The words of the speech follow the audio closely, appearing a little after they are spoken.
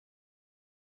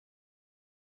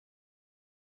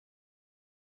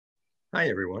Hi,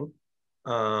 everyone.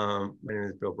 My name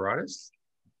is Bill Broadus,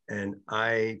 and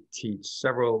I teach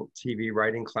several TV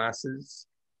writing classes,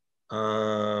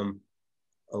 a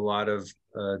lot of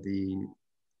the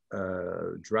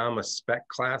drama spec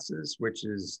classes, which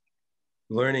is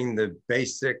learning the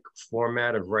basic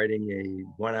format of writing a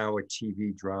 1 hour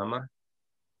TV drama.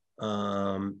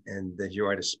 And then you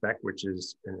write a spec, which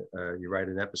is you write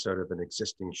an episode of an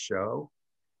existing show.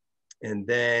 And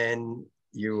then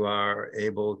you are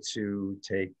able to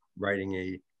take writing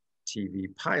a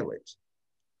TV pilot.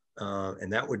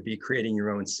 And that would be creating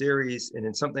your own series. And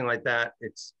in something like that,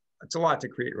 it's a lot to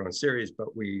create your own series,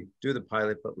 but we do the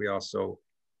pilot, but we also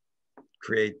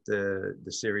create the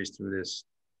series through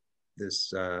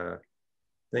this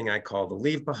thing I call the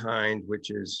Leave Behind,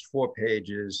 which is 4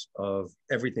 pages of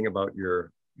everything about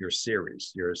your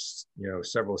series, your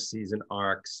several season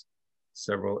arcs,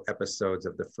 several episodes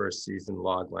of the first season,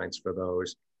 log lines for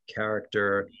those,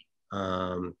 character,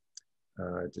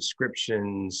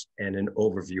 descriptions, and an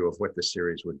overview of what the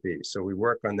series would be. So we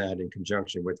work on that in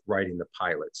conjunction with writing the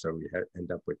pilot. So we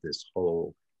end up with this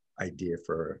whole idea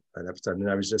for an episode. And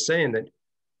I was just saying that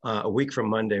a week from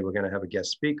Monday, we're going to have a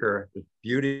guest speaker, the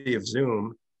beauty of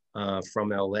Zoom,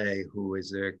 from LA, who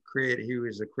is a creator. He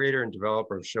was a creator and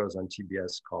developer of shows on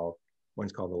TBS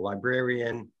one's called The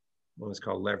Librarian, one was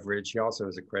called Leverage. He also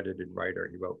is a credited writer.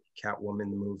 He wrote Catwoman,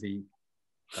 the movie,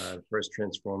 first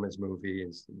Transformers movie,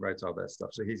 and writes all that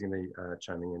stuff. So he's going to be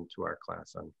chiming into our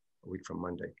class on a week from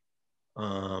Monday.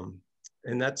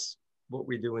 And that's what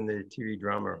we do in the TV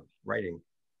drama writing.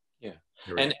 Yeah.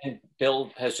 And Bill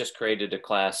has just created a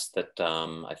class that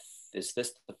is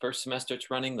this the first semester it's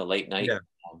running, the late night?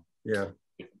 Yeah.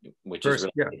 Which first,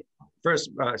 is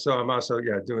really so I'm also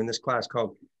doing this class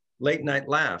called Late Night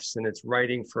Laughs, and it's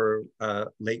writing for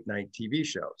late night TV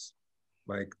shows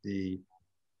like the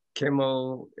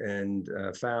Kimmel and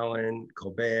Fallon,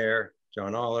 Colbert,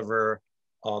 John Oliver,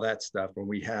 all that stuff. And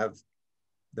we have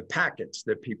the packets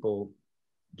that people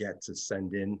get to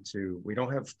send in to, we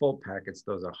don't have full packets,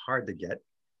 those are hard to get.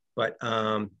 But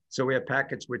so we have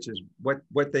packets, which is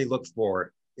what they look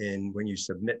for in when you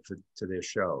submit to their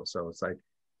show. So it's like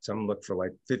some look for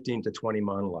like 15 to 20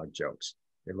 monologue jokes.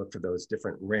 They look for those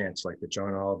different rants like that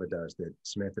John Oliver does, that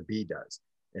Samantha Bee does,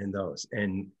 and those.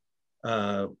 And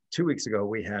 2 weeks ago,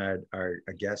 we had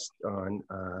a guest on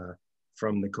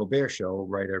from the Colbert Show,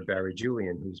 writer Barry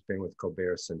Julian, who's been with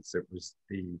Colbert since it was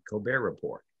the Colbert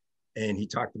Report. And he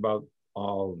talked about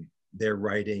all their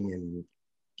writing and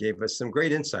gave us some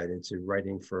great insight into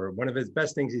writing. For one of his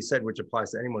best things he said, which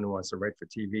applies to anyone who wants to write for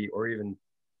TV or even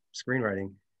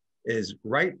screenwriting, is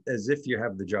write as if you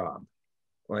have the job.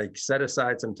 Like set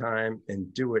aside some time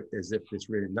and do it as if it's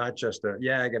really not just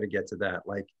I got to get to that.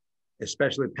 Like,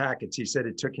 especially packets. He said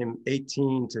it took him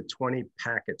 18 to 20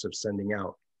 packets of sending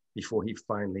out before he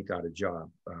finally got a job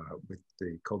with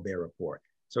the Colbert Report.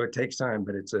 So it takes time,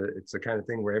 but it's the kind of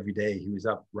thing where every day he was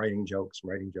up writing jokes.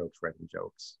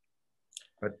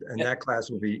 But that class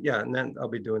will be, and then I'll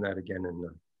be doing that again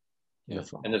in the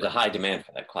fall. And there's a high demand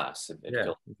for that class. It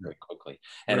fills very quickly.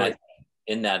 And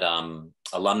in that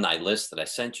alumni list that I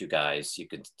sent you guys, you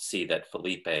could see that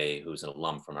Felipe, who's an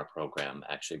alum from our program,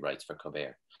 actually writes for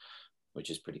Colbert, which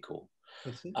is pretty cool.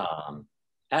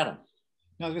 Adam.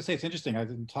 No, I was gonna say, it's interesting. I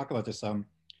didn't talk about this.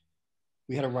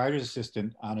 We had a writer's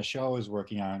assistant on a show I was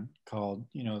working on called,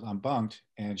 on Bunked,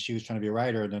 and she was trying to be a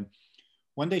writer. And then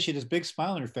one day she had this big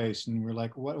smile on her face, and we're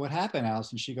like, what happened,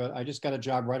 Alice? And she goes, I just got a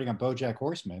job writing on BoJack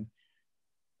Horseman.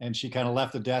 And she kind of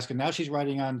left the desk, and now she's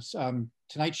writing on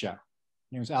Tonight Show.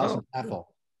 It was Alison Appel.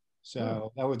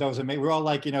 So that was amazing. We're all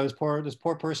like, this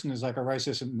poor person is like a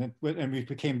racist, and we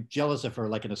became jealous of her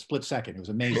like in a split second. It was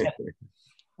amazing.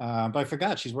 But I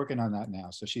forgot she's working on that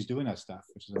now, so she's doing that stuff,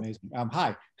 which is amazing.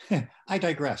 Hi, I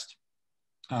digressed.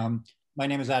 My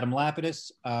name is Adam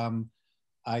Lapidus.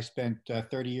 I spent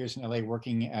 30 years in LA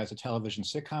working as a television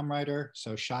sitcom writer.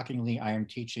 So shockingly, I am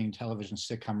teaching television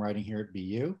sitcom writing here at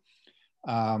BU.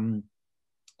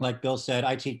 Like Bill said,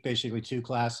 I teach basically 2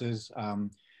 classes.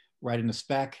 Writing the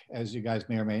spec, as you guys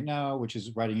may or may know, which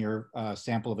is writing your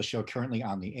sample of a show currently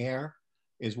on the air,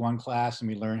 is one class, and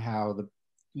we learn how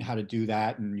to do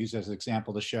that and use as an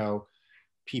example to show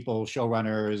people,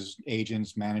 showrunners,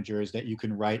 agents, managers, that you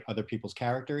can write other people's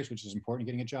characters, which is important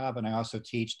in getting a job. And I also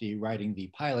teach writing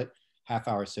the pilot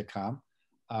half-hour sitcom,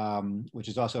 which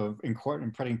is also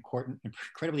incredibly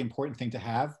important thing to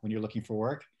have when you're looking for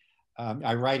work.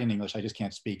 I write in English, I just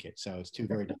can't speak it. So it's 2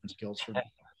 very different skills for me.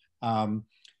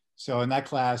 So in that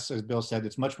class, as Bill said,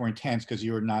 it's much more intense because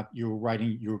you're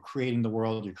creating the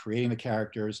world, you're creating the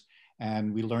characters,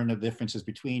 and we learn the differences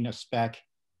between a spec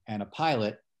and a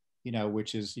pilot. you know,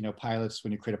 which is, you know, pilots,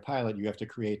 when you create a pilot, you have to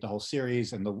create the whole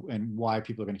series and why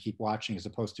people are going to keep watching, as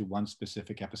opposed to one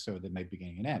specific episode that may be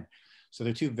beginning and end. So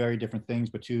they're two very different things,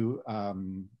 but two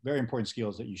very important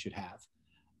skills that you should have.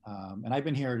 And I've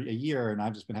been here a year and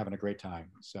I've just been having a great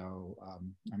time. So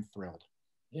I'm thrilled.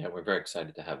 Yeah, we're very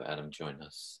excited to have Adam join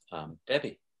us.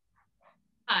 Debbie.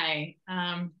 Hi,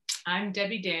 I'm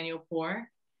Debbie Danielpour.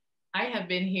 I have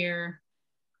been here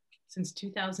since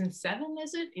 2007,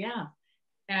 is it? Yeah.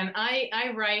 And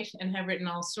I write and have written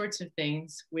all sorts of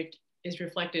things, which is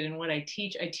reflected in what I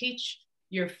teach. I teach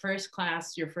your first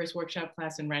class, your first workshop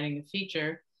class in writing a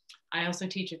feature. I also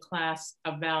teach a class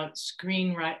about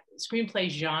screenplay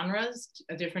genres,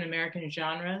 different American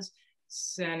genres,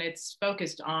 and it's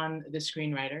focused on the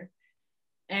screenwriter.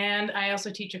 And I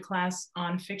also teach a class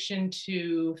on fiction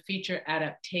to feature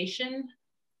adaptation,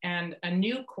 and a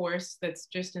new course that's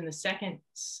just in the second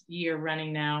year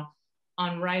running now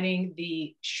on writing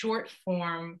the short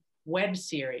form web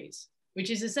series, which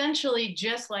is essentially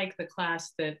just like the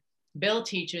class that Bill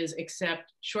teaches,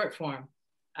 except short form.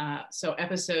 So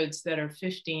episodes that are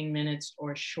 15 minutes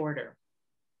or shorter.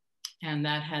 And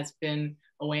that has been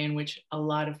a way in which a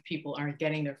lot of people are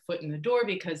getting their foot in the door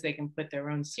because they can put their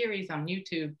own series on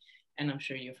YouTube. And I'm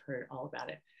sure you've heard all about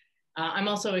it. I'm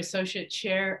also associate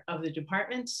chair of the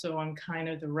department. So I'm kind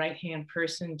of the right-hand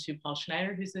person to Paul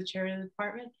Schneider, who's the chair of the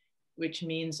department, which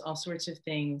means all sorts of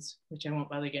things, which I won't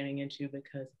bother getting into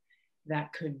because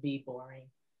that could be boring.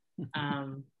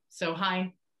 So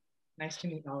hi, nice to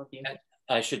meet all of you.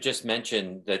 I should just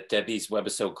mention that Debbie's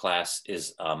webisode class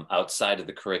is outside of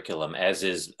the curriculum, as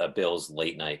is Bill's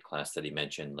late night class that he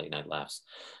mentioned, Late Night Laughs,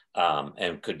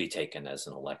 and could be taken as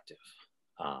an elective.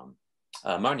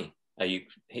 Marnie, are you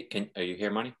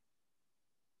here, Marnie?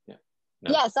 Yeah.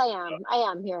 No. Yes, I am. I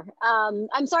am here.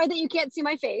 I'm sorry that you can't see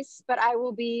my face, but I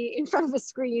will be in front of a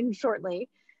screen shortly.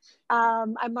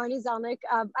 I'm Marnie Zelnick.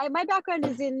 My background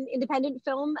is in independent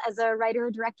film as a writer,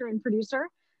 director, and producer.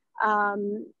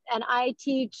 And I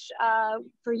teach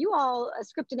for you all a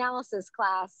script analysis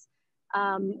class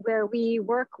where we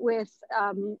work with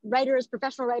writers,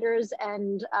 professional writers,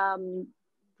 and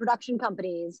production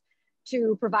companies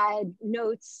to provide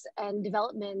notes and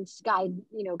development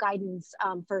guidance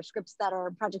for scripts that are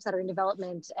projects that are in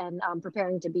development and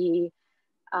preparing to be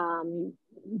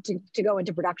to go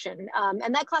into production.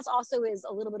 And that class also is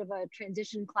a little bit of a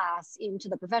transition class into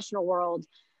the professional world.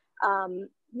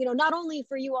 Not only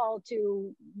for you all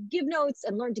to give notes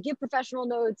and learn to give professional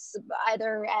notes,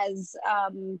 either as,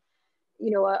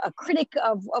 a critic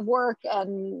of work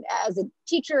and as a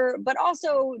teacher, but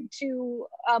also to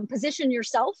position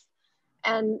yourself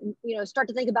and, start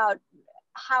to think about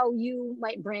how you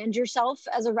might brand yourself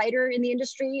as a writer in the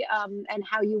industry and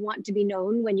how you want to be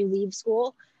known when you leave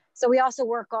school. So we also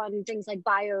work on things like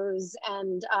bios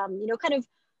and, kind of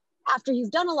after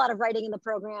you've done a lot of writing in the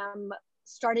program,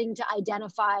 starting to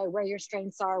identify where your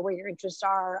strengths are, where your interests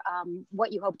are,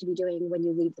 what you hope to be doing when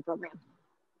you leave the program.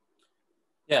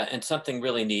 Yeah, and something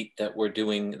really neat that we're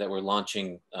doing, that we're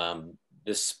launching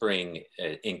this spring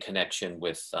in connection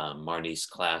with Marnie's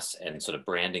class and sort of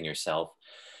branding yourself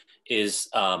is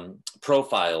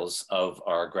profiles of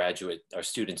our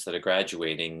students that are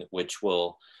graduating, which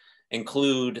will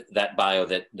include that bio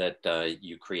that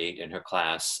you create in her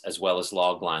class, as well as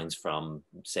log lines from,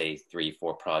 say,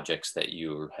 3-4 projects that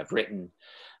you have written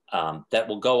that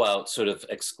will go out sort of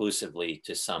exclusively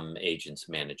to some agents,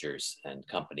 managers, and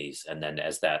companies. And then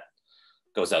as that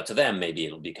goes out to them, maybe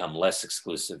it'll become less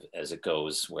exclusive as it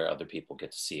goes where other people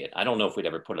get to see it. I don't know if we'd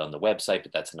ever put it on the website,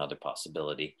 but that's another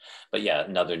possibility. But yeah,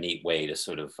 another neat way to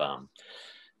sort of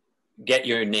get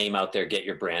your name out there, get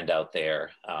your brand out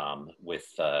there with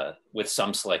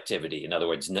some selectivity. In other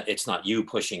words, it's not you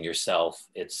pushing yourself,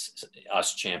 it's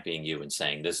us championing you and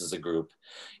saying, this is a group.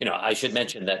 I should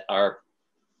mention that our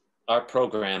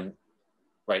program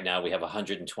right now, we have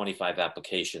 125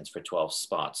 applications for 12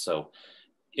 spots. So,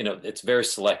 it's very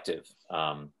selective.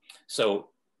 So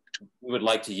we would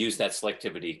like to use that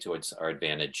selectivity towards our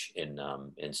advantage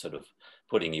in sort of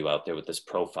putting you out there with this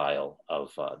profile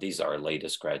of these are our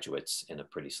latest graduates in a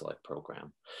pretty select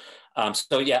program.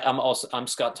 So yeah, I'm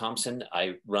Scott Thompson.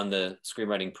 I run the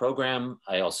screenwriting program.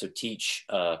 I also teach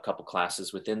a couple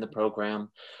classes within the program.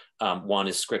 One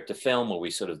is script to film, where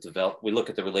we sort of we look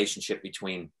at the relationship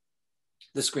between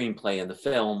the screenplay and the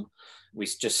film. We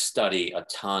just study a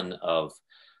ton of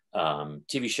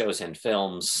TV shows and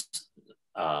films,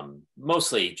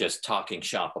 mostly just talking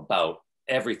shop about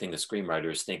everything the screenwriter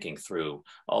is thinking through,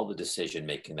 all the decision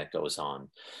making that goes on.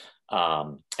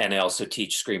 And I also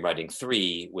teach Screenwriting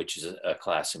 3, which is a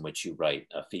class in which you write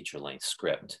a feature-length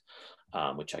script.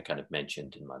 which I kind of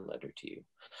mentioned in my letter to you.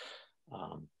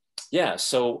 Yeah,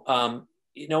 so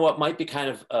you know what might be kind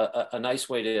of a nice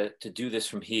way to do this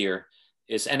from here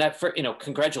is, and that for, you know,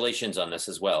 congratulations on this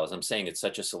as well. As I'm saying, it's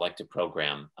such a selective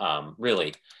program.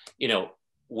 Really, you know,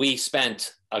 we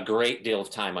spent a great deal of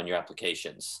time on your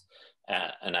applications.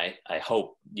 And I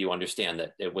hope you understand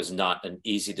that it was not an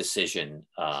easy decision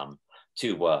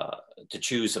to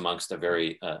choose amongst a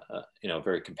very, you know,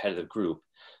 very competitive group.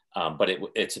 But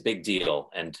it's a big deal,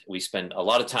 and we spend a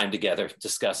lot of time together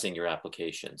discussing your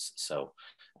applications. So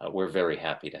we're very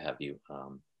happy to have you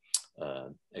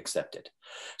accepted.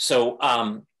 So,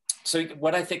 so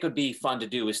what I think would be fun to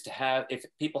do is to have, if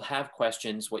people have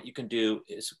questions, what you can do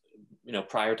is, you know,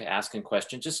 prior to asking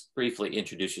questions, just briefly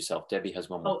introduce yourself. Debbie has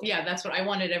one more. Oh, yeah, that's what I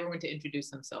wanted everyone to introduce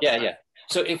themselves. Yeah, yeah.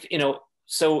 So if, you know,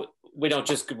 so we don't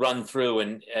just run through,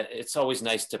 and it's always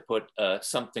nice to put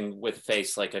something with a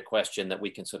face, like a question that we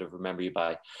can sort of remember you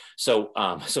by. So,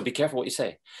 so be careful what you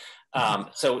say.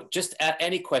 So just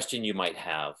any question you might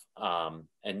have,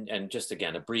 and just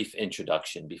again, a brief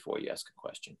introduction before you ask a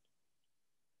question.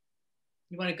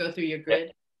 You want to go through your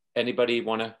grid? Anybody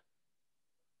want to?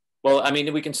 Well, I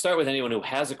mean, we can start with anyone who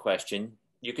has a question.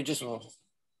 You can just go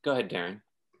ahead, Darren.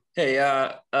 Hey,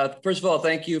 first of all,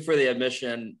 thank you for the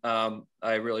admission.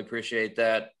 I really appreciate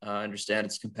that. I understand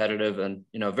it's competitive, and,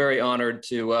 you know, very honored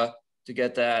to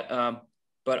get that.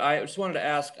 But I just wanted to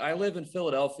ask, I live in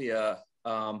Philadelphia,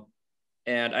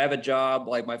 and I have a job,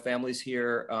 like my family's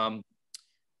here.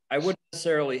 I wouldn't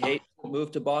necessarily hate to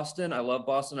move to Boston. I love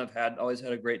Boston. I've always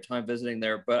had a great time visiting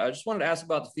there, but I just wanted to ask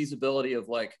about the feasibility of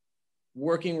like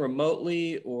working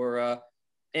remotely, or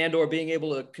and/or being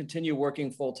able to continue working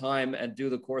full time and do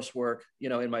the coursework, you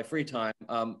know, in my free time.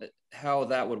 How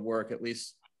that would work, at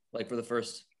least like for the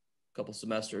first couple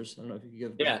semesters. I don't know if you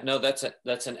could give. Yeah, no, that's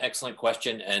an excellent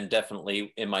question, and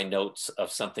definitely in my notes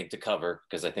of something to cover,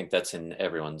 because I think that's in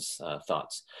everyone's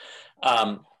thoughts.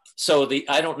 So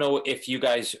I don't know if you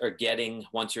guys are getting,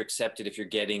 once you're accepted, if you're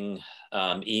getting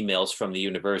emails from the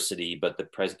university, but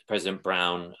the President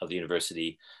Brown of the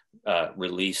university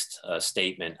released a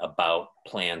statement about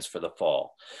plans for the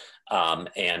fall.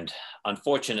 And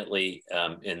unfortunately,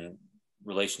 in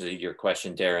relation to your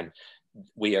question, Darren,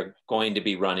 we are going to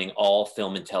be running all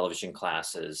film and television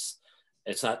classes.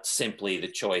 It's not simply the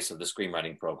choice of the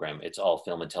screenwriting program. It's all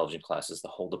film and television classes, the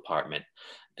whole department,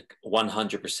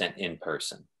 100% in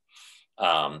person.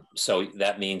 So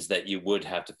that means that you would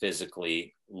have to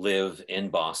physically live in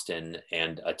Boston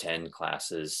and attend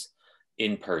classes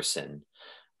in person.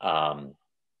 Yeah,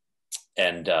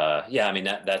 I mean,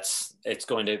 it's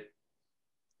going to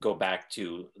go back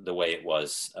to the way it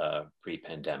was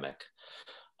pre-pandemic.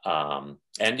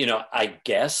 And, you know, I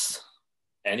guess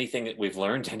anything that we've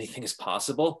learned, anything is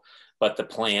possible, but the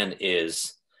plan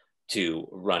is to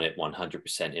run it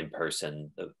 100% in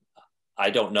person. I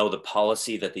don't know the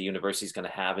policy that the university is going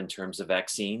to have in terms of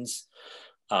vaccines,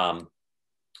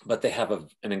 but they have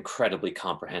an incredibly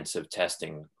comprehensive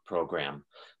testing program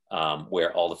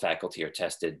where all the faculty are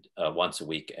tested once a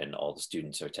week and all the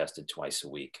students are tested twice a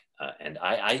week. And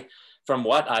I, from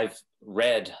what I've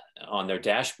read on their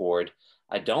dashboard,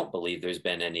 I don't believe there's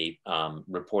been any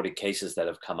reported cases that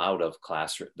have come out of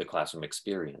the classroom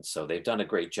experience. So they've done a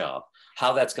great job.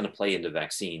 How that's going to play into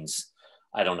vaccines,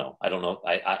 I don't know. I don't know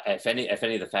if any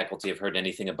of the faculty have heard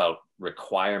anything about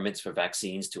requirements for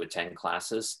vaccines to attend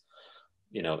classes,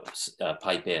 you know,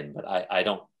 pipe in. But I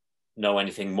don't know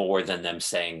anything more than them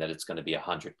saying that it's going to be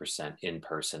 100% in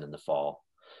person in the fall,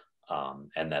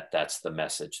 and that's the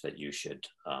message that you should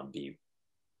be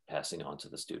passing on to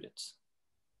the students.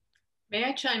 May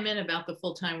I chime in about the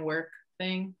full-time work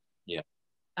thing? Yeah.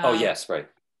 Oh, yes, right.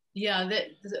 Yeah,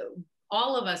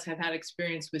 all of us have had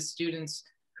experience with students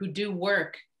who do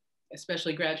work,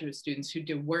 especially graduate students who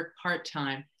do work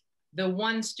part-time. The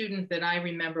one student that I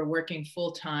remember working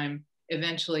full-time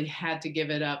eventually had to give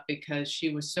it up because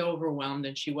she was so overwhelmed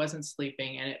and she wasn't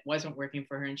sleeping and it wasn't working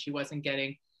for her and she wasn't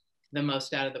getting the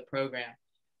most out of the program.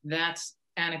 That's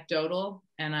anecdotal,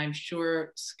 and I'm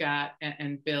sure Scott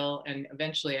and Bill and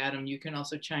eventually Adam, you can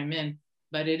also chime in,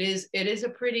 but it is a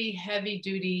pretty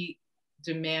heavy-duty,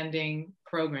 demanding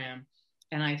program,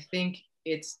 and I think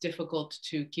it's difficult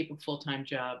to keep a full-time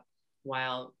job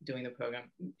while doing the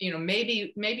program. You know,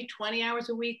 maybe 20 hours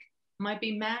a week might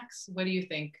be max. What do you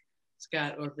think,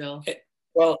 Scott or Bill?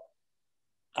 Well,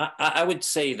 I would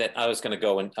say that I was going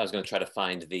to try to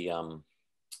find the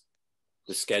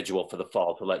schedule for the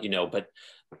fall to let you know. But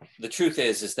the truth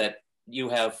is that you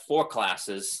have 4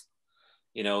 classes,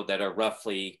 you know, that are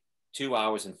roughly 2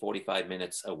 hours and 45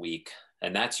 minutes a week,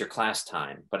 and that's your class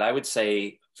time. But I would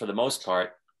say for the most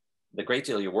part, the great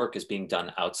deal of your work is being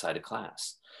done outside of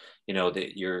class. You know,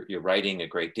 that you're writing a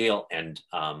great deal, and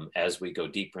as we go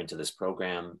deeper into this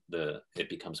program, it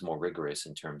becomes more rigorous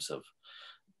in terms of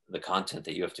the content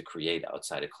that you have to create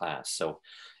outside of class. So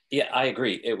yeah, I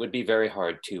agree. It would be very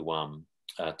hard to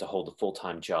hold a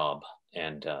full-time job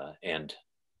and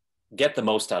get the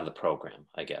most out of the program,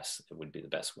 I guess it would be the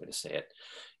best way to say it.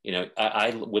 You know,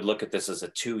 I would look at this as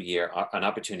an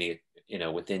opportunity, you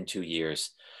know, within 2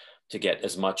 years to get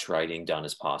as much writing done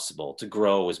as possible, to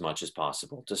grow as much as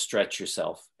possible, to stretch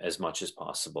yourself as much as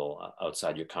possible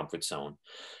outside your comfort zone.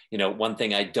 You know, one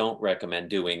thing I don't recommend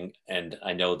doing, and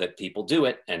I know that people do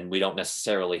it, and we don't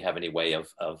necessarily have any way of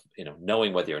you know,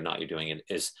 knowing whether or not you're doing it,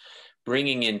 is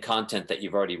bringing in content that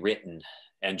you've already written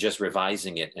and just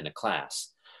revising it in a class.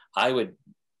 I would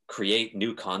create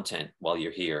new content while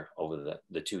you're here over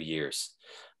the 2 years,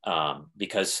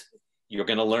 because you're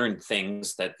going to learn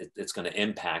things that it's going to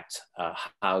impact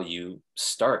how you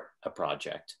start a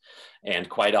project. And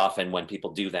quite often when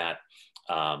people do that,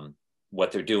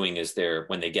 what they're doing is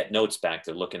when they get notes back,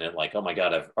 they're looking at like, oh my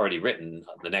God, I've already written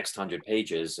the next 100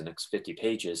 pages, the next 50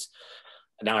 pages.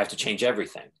 Now I have to change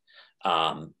everything.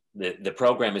 The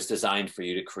program is designed for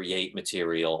you to create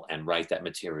material and write that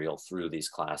material through these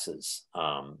classes.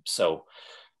 So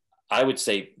I would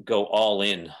say go all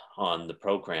in on the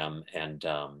program and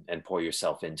pour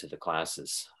yourself into the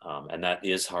classes. And that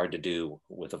is hard to do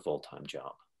with a full-time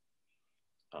job.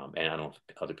 And I don't know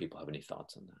if other people have any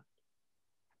thoughts on that.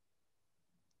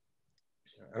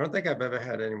 I don't think I've ever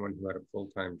had anyone who had a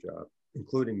full-time job,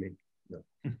 including me.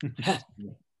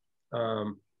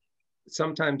 No.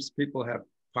 Sometimes people have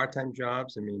part-time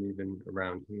jobs. I mean, even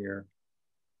around here,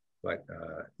 but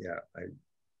yeah, I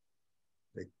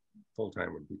think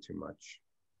full-time would be too much.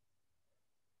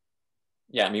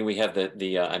 Yeah, I mean, we have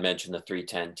I mentioned the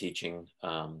 310 teaching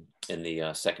in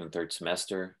the second and third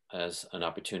semester as an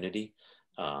opportunity,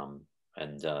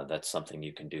 and that's something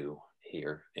you can do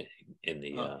here in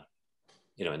the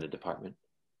you know, in the department.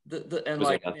 And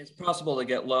like, I mean, it's possible to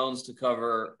get loans to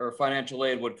cover, or financial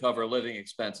aid would cover living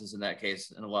expenses in that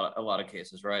case, in a lot of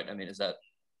cases, right? I mean, is that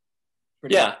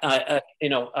pretty? Yeah, you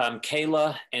know,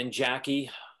 Kayla and Jackie,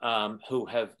 who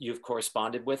you've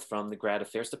corresponded with from the grad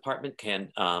affairs department, can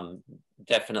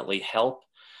definitely help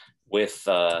with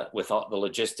all the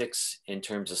logistics in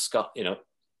terms of you know,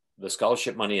 the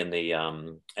scholarship money and the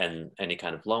and any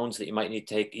kind of loans that you might need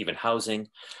to take, even housing,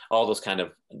 all those kind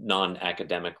of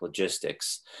non-academic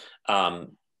logistics. The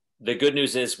good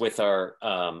news is with our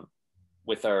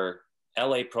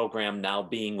LA program now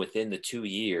being within the 2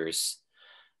 years,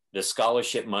 the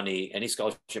scholarship money, any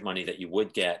scholarship money that you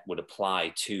would get would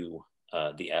apply to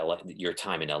your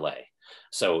time in LA.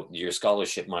 So your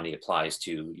scholarship money applies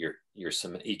to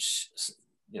each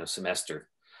semester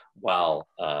while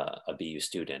a BU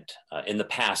student. In the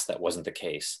past, that wasn't the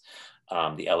case.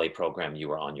 The LA program, you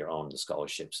were on your own. The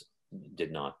scholarships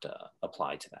did not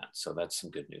apply to that. So that's some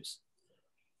good news.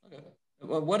 Okay.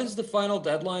 Well, what is the final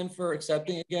deadline for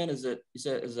accepting again? Is it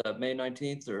May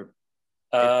 19th or?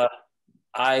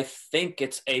 I think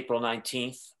it's April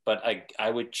 19th, but I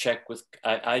would check with,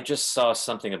 I just saw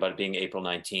something about it being April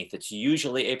 19th. It's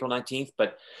usually April 19th,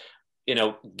 but you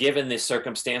know, given the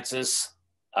circumstances,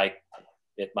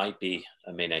 it might be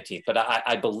May 19th, but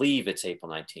I believe it's April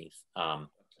 19th.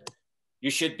 You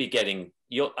should be getting,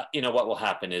 you know, what will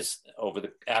happen is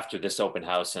after this open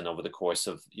house and over the course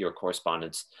of your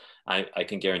correspondence, I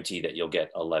can guarantee that you'll get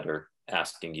a letter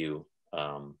asking you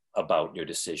about your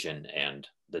decision and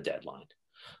the deadline.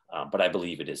 But I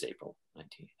believe it is April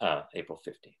 15th.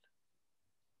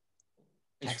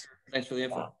 Thanks for the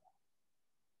info.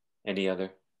 Any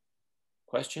other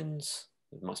questions?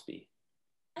 It must be.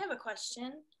 I have a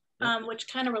question, which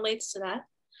kind of relates to that.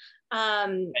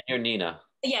 And you're Nina.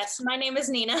 Yes, my name is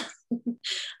Nina.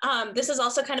 This is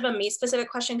also kind of a me-specific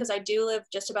question because I do live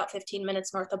just about 15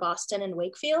 minutes north of Boston in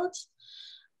Wakefield.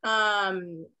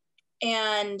 And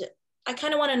I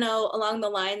kind of want to know along the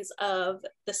lines of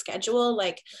the schedule,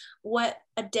 like what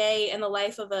a day in the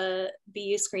life of a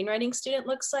BU screenwriting student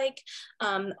looks like.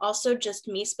 Also just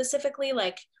me specifically,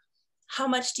 like how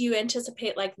much do you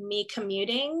anticipate like me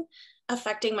commuting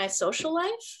affecting my social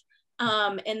life?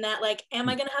 And that like, am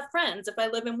I gonna have friends if I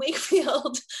live in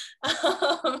Wakefield? That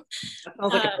sounds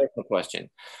like a personal question.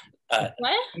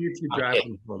 What? If you drive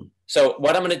home. So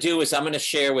what I'm gonna do is I'm gonna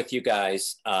share with you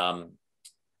guys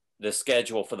the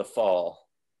schedule for the fall,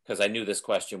 because I knew this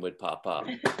question would pop up.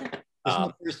 Isn't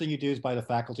the first thing you do is buy the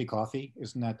faculty coffee?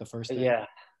 Isn't that the first thing? Yeah.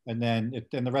 And then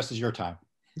the rest is your time.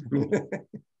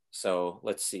 So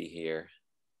let's see here.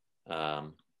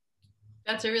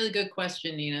 That's a really good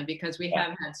question, Nina, because we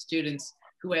have had students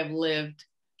who have lived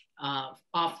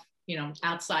off, you know,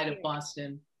 outside of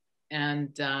Boston,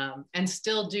 and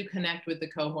still do connect with the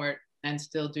cohort and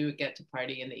still do get to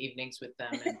party in the evenings with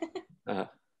them. And,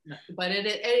 but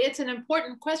it's an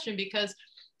important question, because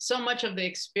so much of the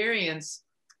experience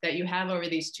that you have over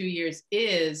these 2 years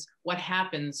is what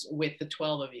happens with the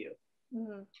 12 of you.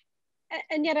 Mm-hmm.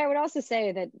 And yet I would also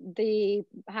say that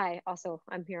hi, also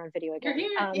I'm here on video again.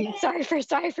 You're here.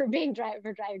 Sorry for being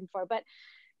driving for, but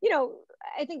you know,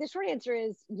 I think the short answer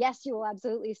is yes, you will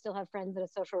absolutely still have friends in a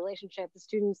social relationship. The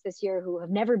students this year who have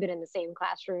never been in the same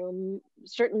classroom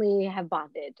certainly have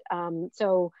bonded.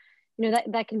 So, you know,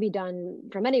 that can be done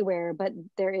from anywhere, but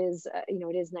there is, you know,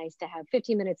 it is nice to have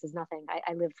 15 minutes is nothing.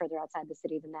 I live further outside the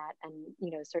city than that. And, you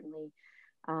know, certainly,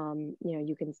 you know,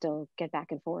 you can still get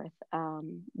back and forth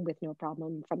with no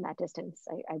problem from that distance.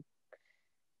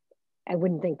 I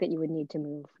wouldn't think that you would need to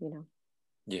move, you know.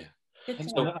 Yeah.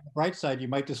 And on the bright side, you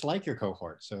might dislike your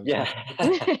cohort. So yeah,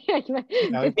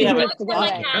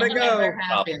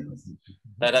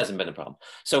 That hasn't been a problem.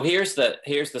 So here's the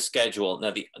schedule.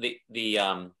 Now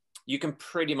the you can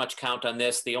pretty much count on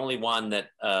this. The only one that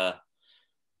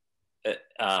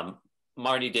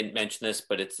Marty didn't mention this,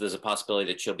 but there's a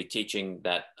possibility that she'll be teaching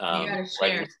that. You gotta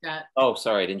share, Scott. Oh,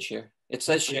 sorry, I didn't share. It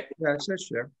says share. Yeah, it says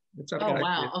share. It's okay. Oh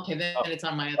wow. Okay, then it's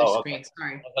on my other screen.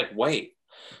 Sorry. I was like, wait.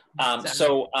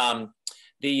 So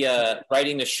the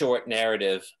writing the short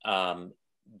narrative,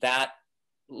 that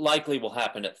likely will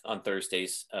happen on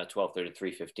Thursdays, 12:30 to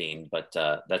 3:15, but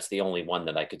that's the only one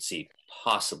that I could see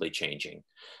possibly changing.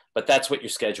 But that's what your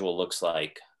schedule looks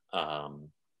like for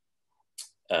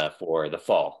the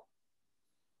fall.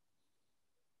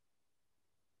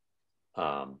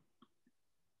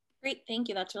 Great, thank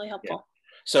you. That's really helpful.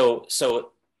 Yeah.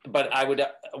 So, but I would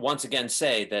once again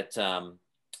say that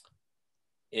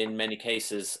in many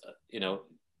cases, you know,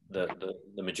 the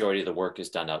majority of the work is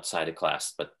done outside of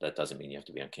class, but that doesn't mean you have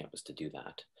to be on campus to do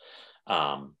that.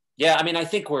 Yeah, I mean, I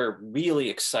think we're really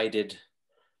excited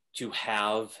to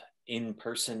have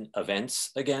in-person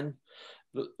events again.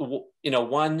 You know,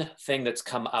 one thing that's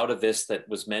come out of this that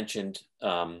was mentioned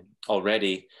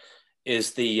already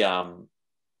is the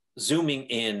zooming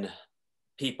in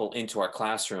people into our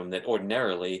classroom that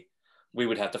ordinarily we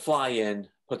would have to fly in,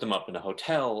 put them up in a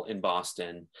hotel in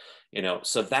Boston, you know,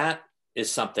 so that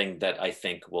is something that I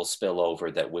think will spill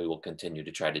over, that we will continue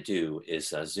to try to do,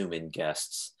 is zoom in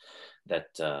guests that,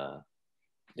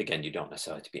 again, you don't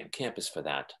necessarily have to be on campus for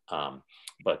that,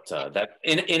 but that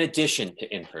in addition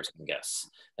to in-person guests.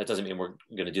 That doesn't mean we're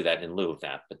going to do that in lieu of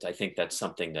that, but I think that's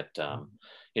something that,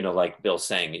 you know, like Bill's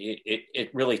saying, it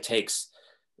really takes,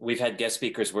 we've had guest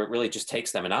speakers where it really just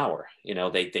takes them an hour, you know,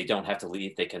 they don't have to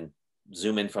leave, they can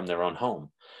zoom in from their own home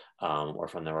or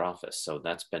from their office. So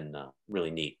that's been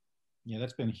really neat. Yeah,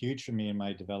 that's been huge for me in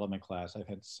my development class. I've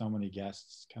had so many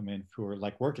guests come in who are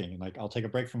like working and like, I'll take a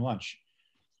break from lunch,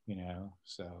 you know,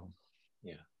 so.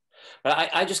 Yeah, but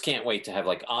I just can't wait to have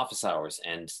like office hours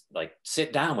and like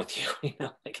sit down with you, you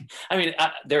know, like, I mean,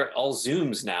 they're all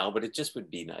Zooms now, but it just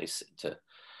would be nice to,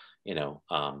 you know,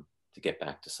 to get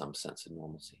back to some sense of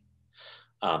normalcy.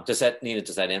 Nina,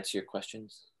 does that answer your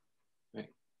questions?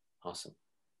 Right, awesome.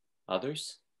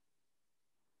 Others?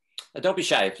 Don't be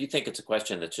shy if you think it's a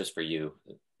question that's just for you.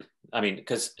 I mean,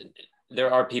 because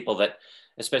there are people that,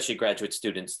 especially graduate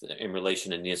students, in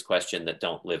relation to Nia's question, that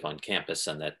don't live on campus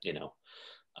and that, you know,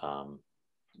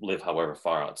 live however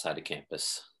far outside of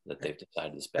campus that they've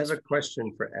decided is best. I have a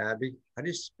question for Abby. How do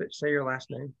you say your last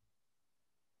name?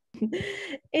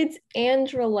 It's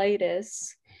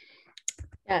Androlitis.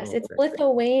 Yes, it's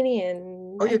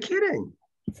Lithuanian. Oh, you're kidding.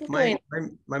 My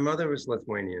mother was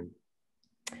Lithuanian.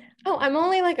 Oh, I'm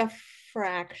only like a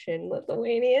fraction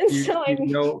Lithuanian.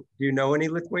 Do you know any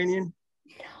Lithuanian?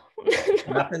 No.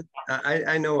 Nothing?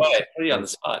 I know. Put you on the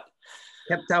spot.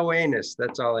 Keptauanis,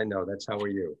 that's all I know. That's how are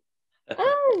you?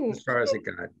 Oh. As far as it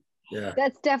got. Yeah.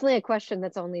 That's definitely a question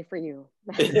that's only for you.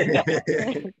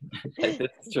 It's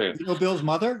true. You know Bill's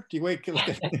mother? Do you wait?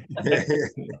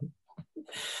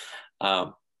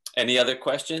 Any other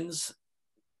questions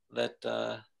that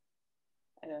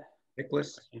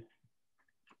Nicholas?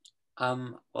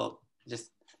 Well,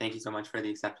 just thank you so much for the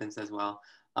acceptance as well.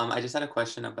 I just had a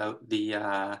question about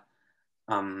the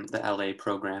LA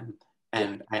program,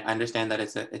 and I understand that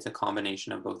it's a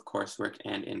combination of both coursework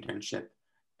and internship.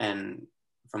 And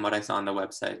from what I saw on the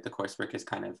website, the coursework is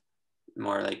kind of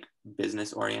more like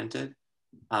business oriented.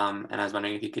 And I was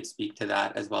wondering if you could speak to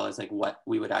that, as well as like what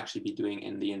we would actually be doing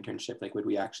in the internship. Like, would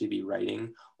we actually be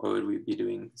writing, or would we be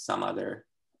doing some other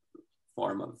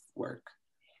form of work?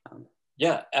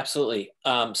 Yeah, absolutely.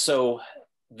 So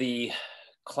the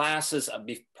classes,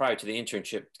 prior to the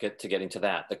internship, getting to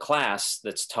that, the class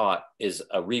that's taught is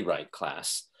a rewrite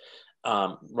class.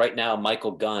 Right now,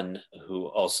 Michael Gunn, who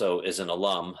also is an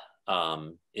alum,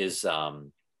 is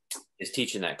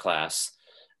teaching that class.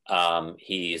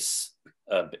 He's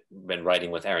been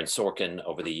writing with Aaron Sorkin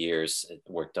over the years,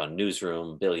 worked on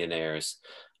Newsroom, Billionaires,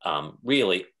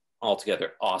 really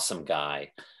altogether awesome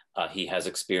guy. He has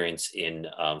experience in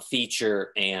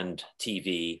feature and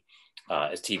TV.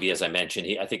 As I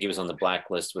mentioned, I think he was on the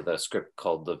blacklist with a script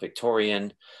called The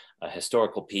Victorian, a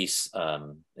historical piece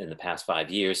in the past 5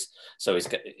 years. So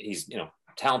he's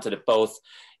talented at both.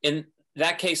 In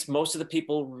that case, most of the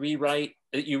people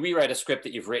you rewrite a script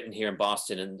that you've written here in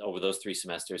Boston and over those 3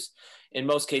 semesters. In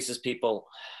most cases, people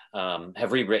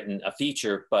have rewritten a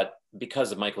feature, but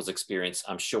because of Michael's experience,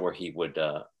 I'm sure he would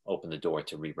open the door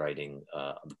to rewriting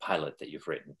the pilot that you've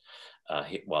written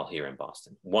while here in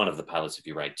Boston. One of the pilots if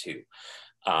you write 2.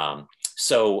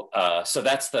 So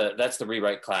that's the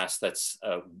rewrite class that's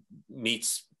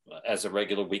meets as a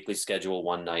regular weekly schedule,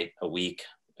 1 night a week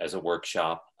as a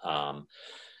workshop.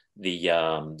 The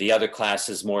other class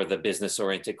is more the business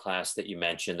oriented class that you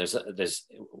mentioned. There's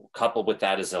coupled with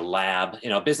that is a lab,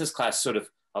 business class, sort of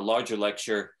a larger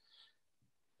lecture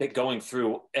going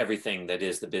through everything that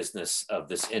is the business of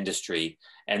this industry.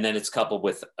 And then it's coupled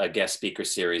with a guest speaker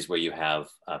series where you have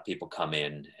people come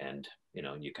in and,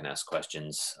 you can ask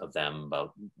questions of them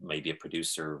about maybe a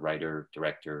producer, writer,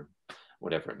 director,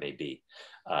 whatever it may be.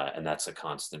 And that's a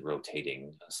constant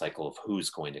rotating cycle of who's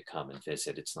going to come and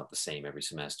visit. It's not the same every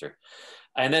semester.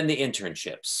 And then the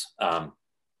internships.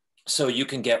 So you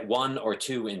can get 1 or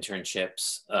 2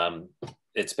 internships.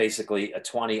 It's basically a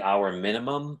 20-hour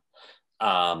minimum.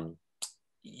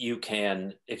 You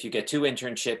can, if you get 2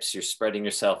 internships, you're spreading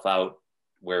yourself out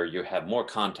where you have more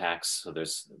contacts. So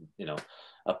there's,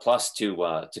 a plus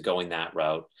to going that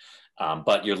route.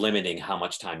 But you're limiting how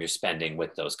much time you're spending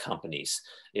with those companies.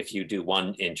 If you do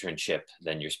 1 internship,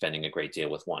 then you're spending a great deal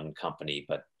with 1 company,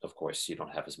 but of course you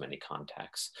don't have as many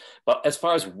contacts. But as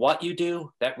far as what you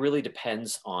do, that really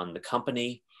depends on the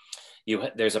company.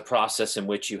 There's a process in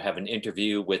which you have an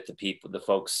interview with the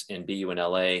folks in BU and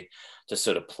LA to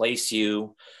sort of place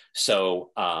you.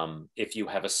 So if you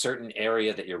have a certain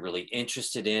area that you're really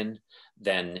interested in,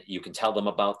 then you can tell them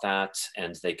about that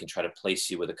and they can try to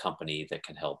place you with a company that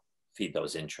can help feed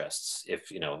those interests. If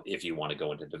you want to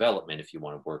go into development, if you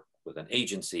want to work with an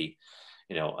agency,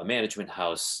 a management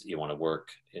house, you want to work,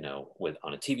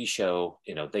 on a TV show,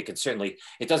 they can certainly,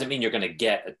 it doesn't mean you're going to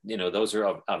get, those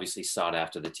are obviously sought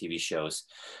after, the TV shows.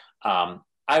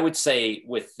 I would say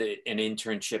with an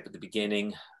internship at the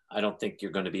beginning, I don't think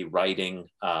you're going to be writing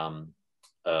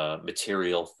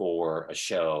material for a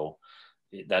show.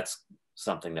 That's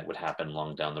something that would happen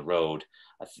long down the road.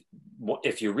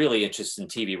 If you're really interested in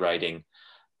TV writing,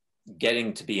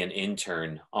 getting to be an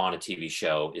intern on a TV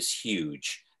show is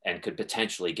huge and could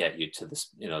potentially get you to this,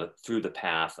 through the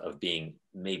path of being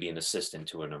maybe an assistant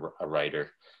to a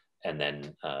writer and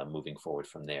then moving forward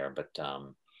from there. But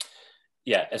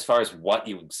yeah, as far as what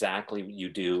exactly you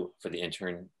do for the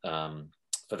intern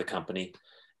for the company,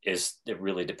 it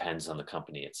really depends on the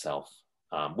company itself.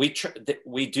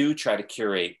 We do try to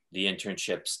curate the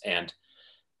internships, and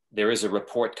there is a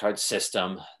report card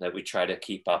system that we try to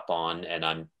keep up on, and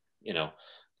I'm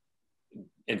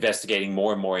investigating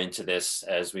more and more into this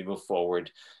as we move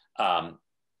forward.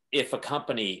 If a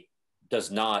company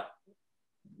does not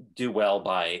do well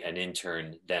by an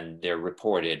intern, then they're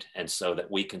reported, and so that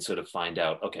we can sort of find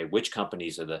out, okay, which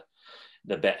companies are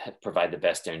provide the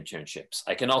best internships.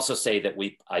 I can also say that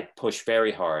I push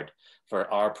very hard for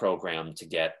our program to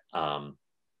get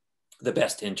the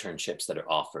best internships that are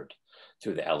offered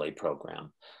through the LA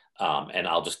program. And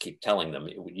I'll just keep telling them,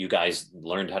 you guys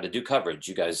learned how to do coverage.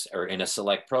 You guys are in a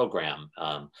select program.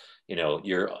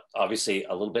 You're obviously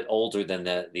a little bit older than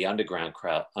the undergrad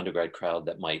crowd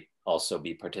that might also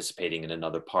be participating in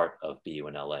another part of BU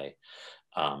in LA.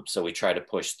 So we try to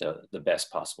push the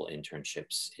best possible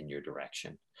internships in your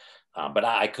direction. But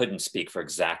I couldn't speak for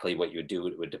exactly what you do.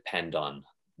 It would depend on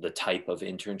the type of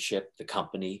internship, the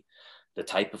company, the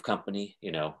type of company.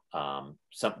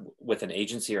 With an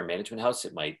agency or management house,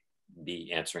 it might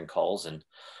be answering calls, and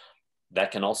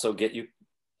that can also get you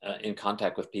in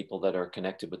contact with people that are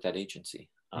connected with that agency.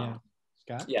 Yeah.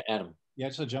 Scott? Yeah, Adam. Yeah,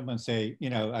 just to jump in and say,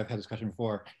 I've had this question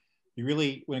before. You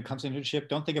really, when it comes to internship,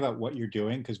 don't think about what you're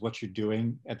doing, because what you're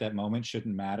doing at that moment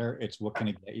shouldn't matter. It's what can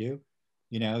it get you.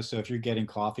 So if you're getting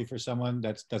coffee for someone,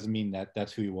 that doesn't mean that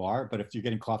that's who you are. But if you're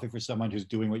getting coffee for someone who's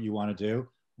doing what you want to do,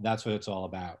 that's what it's all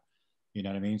about. You know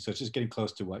what I mean? So it's just getting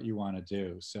close to what you want to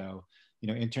do. So,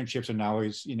 internships are not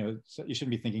always, you shouldn't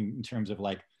be thinking in terms of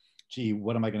like gee,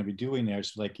 what am I going to be doing there?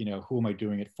 It's like, you know, who am I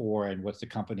doing it for, and what's the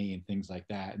company and things like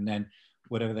that. And then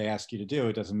whatever they ask you to do,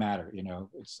 it doesn't matter. You know,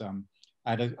 it's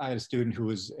I had a student who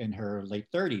was in her late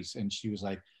 30s, and she was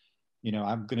like, you know,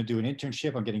 I'm going to do an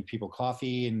internship. I'm getting people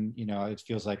coffee, and, you know, it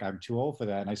feels like I'm too old for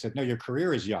that. And I said, no, your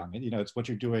career is young. You know, it's what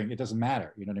you're doing. It doesn't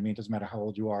matter. You know what I mean? It doesn't matter how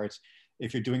old you are. It's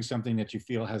if you're doing something that you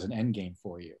feel has an end game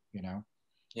for you, you know?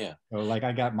 Yeah. So like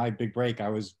I got my big break. I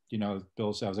was, you know,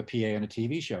 Bill said I was a PA on a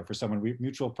TV show for someone,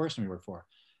 mutual person we worked for.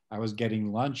 I was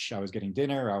getting lunch, I was getting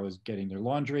dinner, I was getting their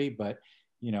laundry, but,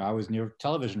 you know, I was near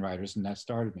television writers, and that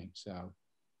started me. So,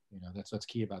 you know, that's what's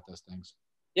key about those things.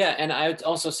 Yeah. And I would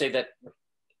also say that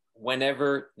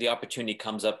whenever the opportunity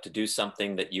comes up to do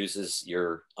something that uses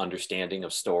your understanding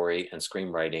of story and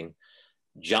screenwriting,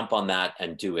 jump on that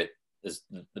and do it as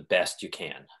the best you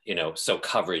can, you know. So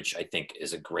coverage, I think,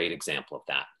 is a great example of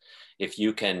that. If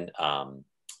you can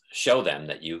show them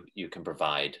that you can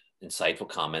provide insightful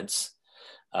comments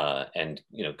and,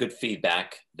 you know, good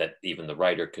feedback that even the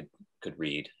writer could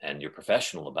read, and you're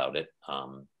professional about it,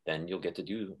 then you'll get to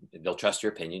do, they'll trust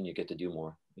your opinion. You get to do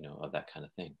more, you know, of that kind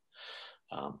of thing.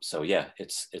 So yeah,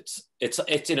 it's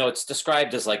you know, it's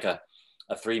described as like a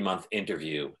 3-month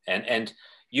interview, and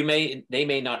they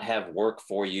may not have work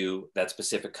for you, that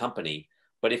specific company,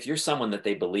 but if you're someone that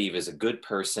they believe is a good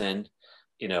person,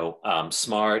 you know,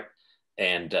 smart,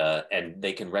 and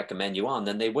they can recommend you on,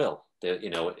 then they will. You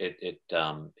know,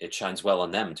 it shines well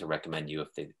on them to recommend you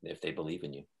if they believe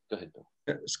in you. Go ahead,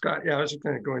 Bill. Scott, yeah, I was just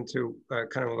going to go into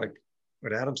kind of like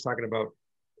what Adam's talking about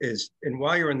is, and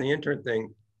while you're in the intern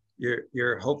thing,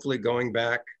 you're hopefully going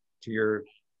back to your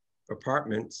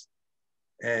apartments,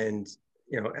 and,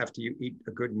 you know, after you eat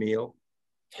a good meal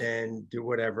and do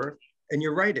whatever, and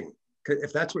you're writing. Because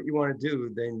if that's what you want to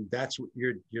do, then that's what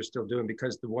you're still doing.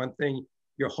 Because the one thing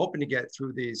you're hoping to get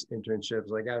through these internships,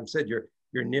 like Adam said,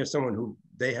 you're near someone who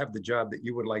they have the job that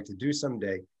you would like to do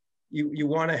someday. You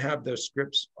want to have those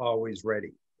scripts always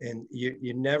ready, and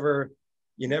you never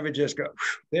just go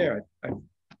there.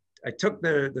 I took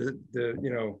the you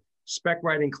know, spec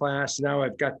writing class. Now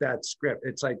I've got that script.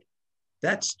 It's like,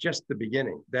 that's just the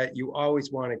beginning. That you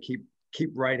always want to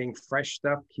keep writing fresh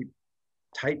stuff, keep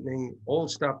tightening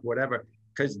old stuff, whatever,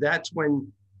 because that's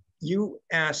when you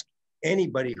ask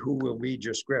anybody who will read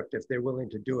your script if they're willing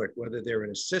to do it, whether they're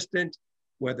an assistant,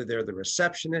 whether they're the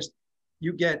receptionist.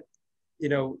 You get, you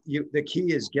know, the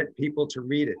key is get people to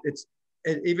read it.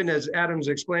 Even as Adam's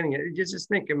explaining it, you just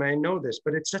think, I mean, I know this,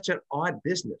 but it's such an odd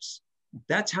business.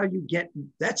 That's how you get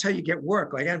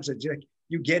work. Like Adam said,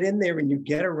 you get in there and you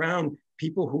get around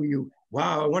people who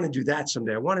wow, I want to do that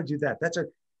someday. I want to do that. That's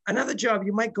another job.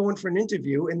 You might go in for an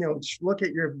interview and they'll look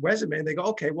at your resume and they go,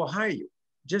 okay, we'll hire you.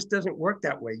 It just doesn't work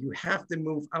that way. You have to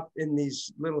move up in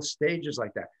these little stages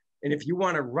like that. And if you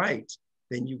want to write,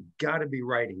 then you got to be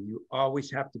writing. You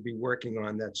always have to be working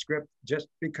on that script. Just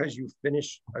because you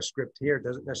finish a script here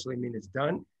doesn't necessarily mean it's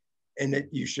done, and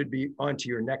that you should be on to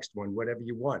your next one, whatever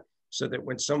you want. So that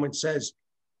when someone says,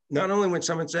 not only when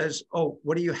someone says, oh,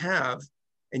 what do you have?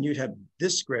 And you have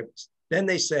this script, then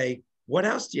they say, what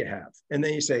else do you have? And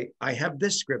then you say, I have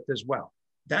this script as well.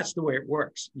 That's the way it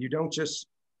works. You don't just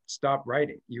stop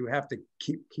writing. You have to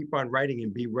keep on writing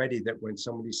and be ready that when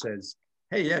somebody says,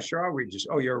 hey, yeah, sure, I'll read you.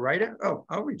 Oh, you're a writer? Oh,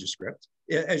 I'll read your script.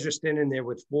 As you're standing there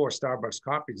with 4 Starbucks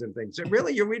coffees and things. So,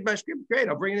 really, you read my script? Great,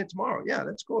 I'll bring it in tomorrow. Yeah,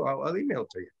 that's cool. I'll email it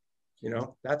to you. You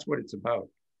know, that's what it's about.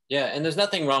 Yeah, and there's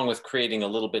nothing wrong with creating a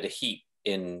little bit of heat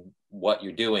in what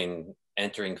you're doing,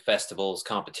 entering festivals,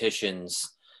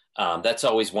 competitions. That's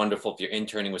always wonderful if you're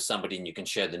interning with somebody and you can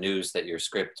share the news that your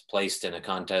script placed in a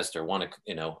contest or won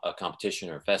a competition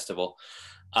or a festival.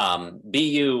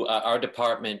 Our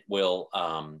department will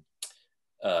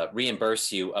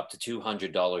reimburse you up to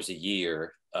 $200 a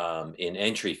year in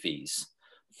entry fees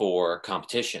for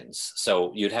competitions.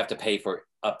 So you'd have to pay for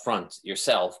upfront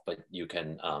yourself, but you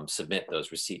can submit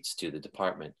those receipts to the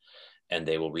department and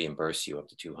they will reimburse you up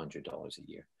to $200 a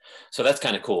year. So that's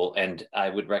kind of cool. And I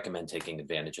would recommend taking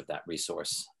advantage of that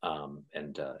resource.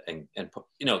 And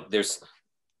you know, there's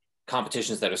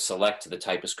competitions that are select to the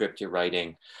type of script you're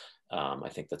writing. I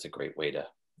think that's a great way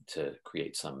to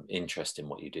create some interest in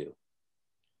what you do.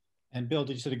 And Bill,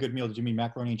 did you say a good meal? Did you mean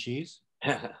macaroni and cheese?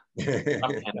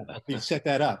 You set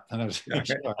that up. And I was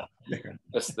sure.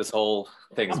 This whole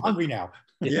thing. I'm hungry now.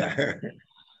 Yeah.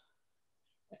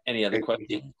 Any other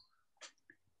questions?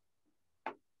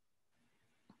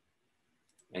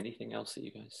 Anything else that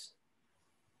you guys?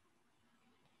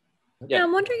 Yeah,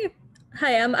 I'm wondering if.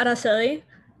 Hi, I'm Araceli.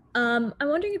 I'm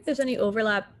wondering if there's any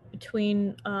overlap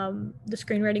between the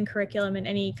screenwriting curriculum and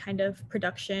any kind of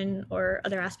production or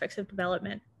other aspects of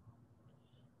development.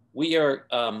 We are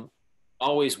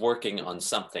always working on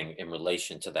something in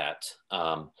relation to that.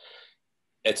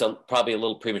 It's probably a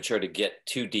little premature to get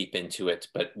too deep into it,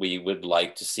 but we would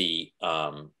like to see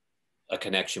a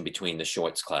connection between the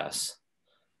shorts class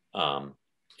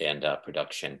and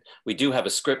production. We do have a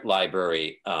script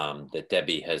library that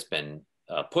Debbie has been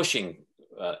pushing,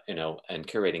 and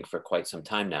curating for quite some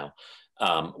time now,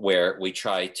 where we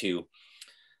try to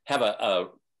have a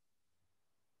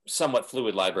somewhat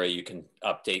fluid library. You can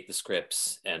update the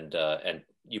scripts and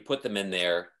you put them in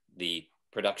there. The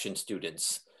production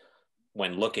students,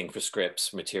 when looking for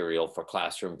scripts material for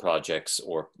classroom projects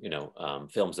or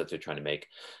films that they're trying to make,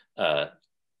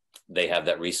 they have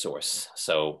that resource.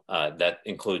 So that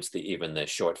includes even the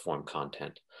short form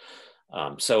content.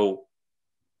 So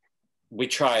we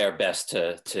try our best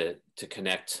to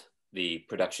connect the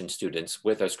production students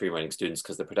with our screenwriting students,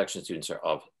 because the production students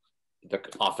they're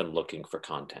often looking for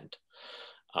content.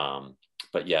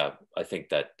 But yeah, I think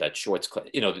that shorts,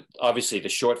 obviously the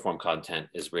short form content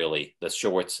is really the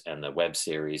shorts and the web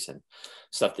series and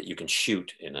stuff that you can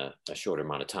shoot in a shorter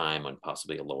amount of time on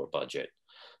possibly a lower budget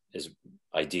is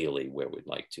ideally where we'd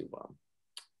like to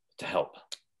help.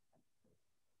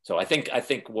 So I think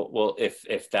we'll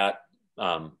if that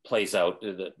plays out,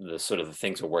 the sort of the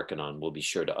things we're working on, we'll be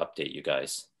sure to update you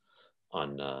guys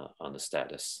on the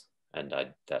status, and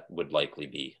that would likely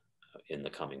be in the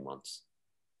coming months.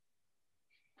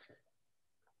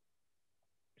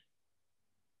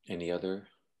 Any other?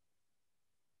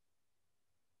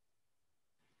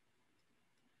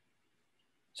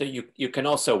 So you can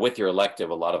also, with your elective,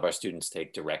 a lot of our students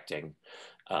take directing,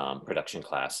 production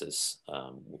classes.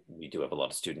 We do have a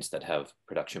lot of students that have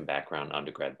production background,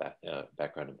 undergrad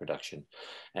background in production,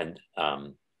 and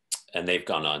they've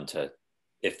gone on to,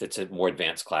 if it's a more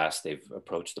advanced class, they've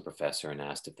approached the professor and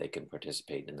asked if they can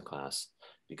participate in the class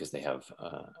because they have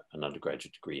an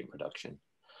undergraduate degree in production.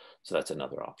 So that's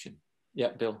another option.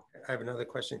 Yeah, Bill. I have another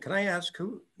question. Can I ask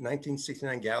who,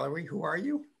 1969 Gallery, who are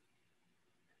you?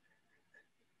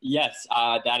 Yes,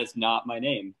 that is not my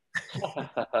name.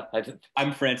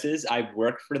 I'm Francis. I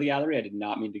work for the gallery. I did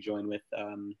not mean to join with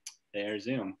their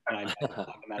Zoom. And I knocked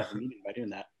them out of the meeting by doing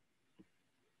that.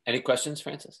 Any questions,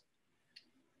 Francis?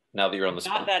 Now that you're on the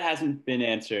spot. That hasn't been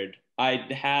answered. I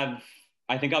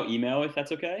think I'll email if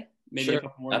that's okay. Maybe sure, a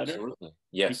couple more absolutely. letters.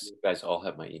 Yes, you guys all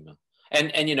have my email.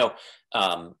 And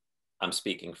I'm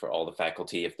speaking for all the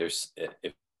faculty. If you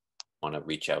want to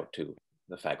reach out to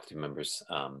the faculty members,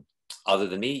 other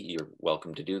than me, you're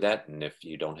welcome to do that. And if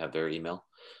you don't have their email,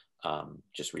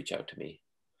 just reach out to me.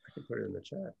 I can put it in the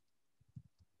chat.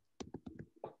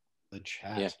 The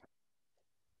chat. Yeah.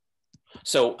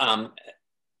 So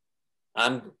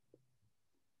I'm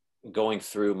going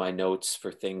through my notes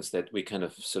for things that we kind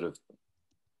of sort of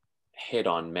hit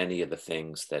on, many of the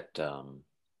things that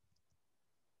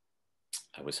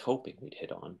I was hoping we'd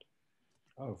hit on.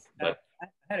 Oh, but I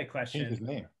had a question. His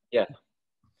name. Yeah,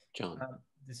 John.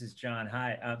 This is John.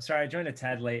 Hi. Sorry, I joined a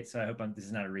tad late, so I hope this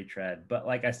is not a retread. But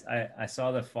like I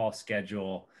saw the fall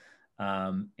schedule,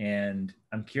 and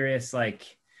I'm curious,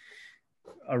 like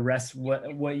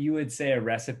what you would say a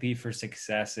recipe for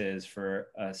success is for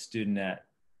a student at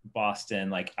Boston,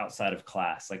 like outside of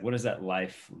class. Like, what does that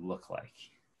life look like?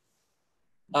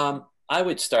 I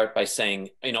would start by saying,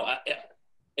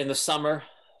 in the summer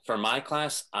for my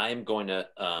class, I'm going to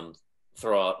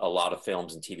throw out a lot of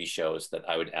films and TV shows that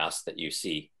I would ask that you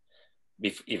see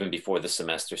even before the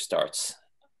semester starts.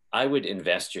 I would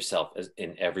invest yourself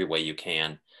in every way you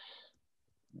can.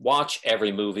 Watch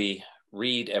every movie,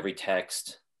 read every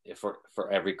text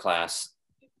for every class,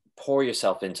 pour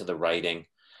yourself into the writing,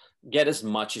 get as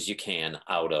much as you can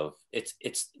out of it.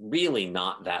 It's really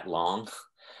not that long.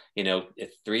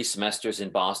 3 semesters in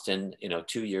Boston,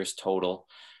 2 years total.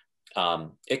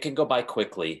 It can go by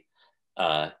quickly.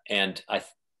 And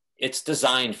it's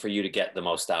designed for you to get the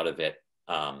most out of it.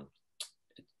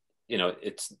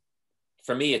 It's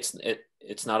for me,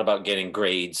 it's not about getting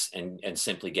grades and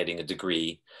simply getting a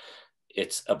degree.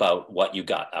 It's about what you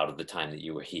got out of the time that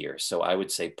you were here. So I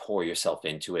would say pour yourself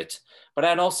into it. But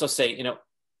I'd also say,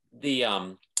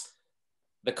 the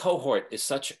cohort is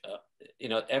such,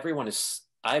 everyone is,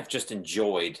 I've just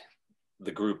enjoyed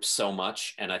the group so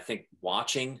much. And I think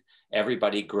watching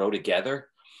everybody grow together,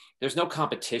 there's no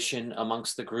competition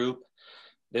amongst the group.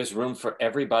 There's room for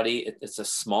everybody. It's a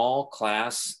small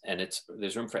class, and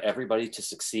there's room for everybody to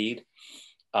succeed.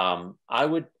 I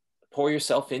would pour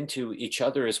yourself into each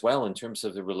other as well in terms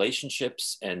of the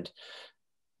relationships and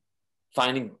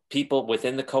finding people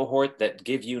within the cohort that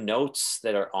give you notes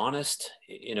that are honest.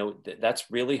 That's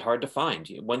really hard to find.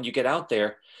 When you get out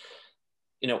there,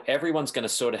 you know, everyone's going to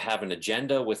sort of have an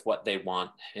agenda with what they want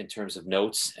in terms of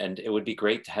notes. And it would be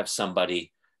great to have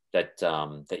somebody that,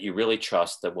 that you really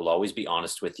trust, that will always be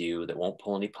honest with you, that won't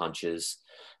pull any punches,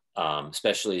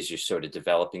 especially as you're sort of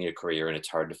developing your career and it's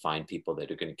hard to find people that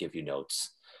are going to give you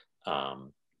notes.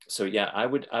 So yeah, I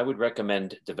would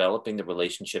recommend developing the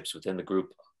relationships within the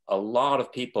group. A lot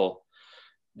of people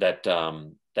that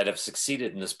that have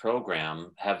succeeded in this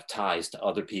program have ties to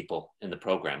other people in the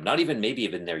program, not even maybe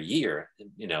even their year,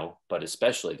 you know, but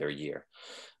especially their year.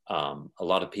 A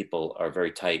lot of people are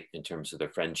very tight in terms of their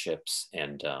friendships,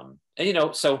 and you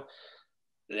know, so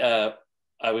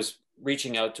I was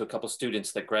reaching out to a couple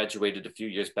students that graduated a few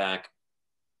years back,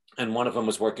 and one of them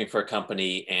was working for a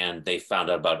company, and they found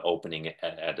out about opening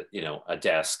at you know, a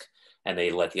desk, and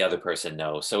they let the other person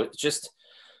know. So it's just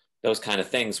those kind of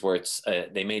things where it's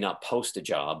they may not post a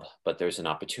job, but there's an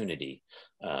opportunity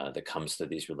that comes to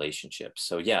these relationships.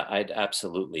 So yeah, I'd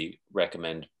absolutely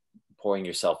recommend pouring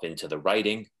yourself into the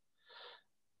writing,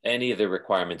 any of the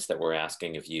requirements that we're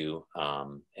asking of you,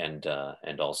 and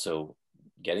also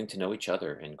getting to know each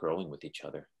other and growing with each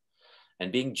other,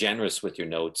 and being generous with your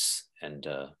notes. And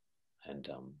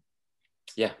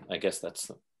yeah, I guess that's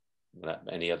that.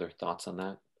 Any other thoughts on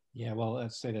that? Yeah, well,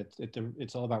 let's say that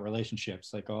it's all about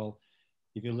relationships. Like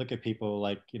if you look at people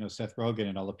like, you know, Seth Rogen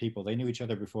and all the people, they knew each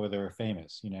other before they were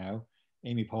famous, you know,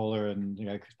 Amy Poehler and, you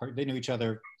know, they knew each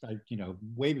other, you know,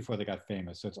 way before they got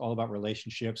famous. So it's all about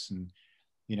relationships and,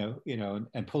 you know,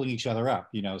 and pulling each other up.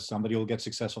 You know, somebody will get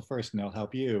successful first and they'll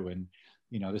help you. And,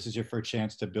 you know, this is your first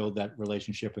chance to build that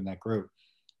relationship in that group,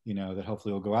 you know, that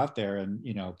hopefully will go out there and,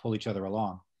 you know, pull each other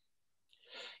along.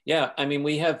 Yeah, I mean,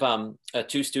 we have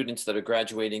 2 students that are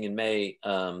graduating in May,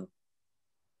 at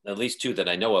least 2 that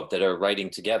I know of, that are writing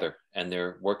together, and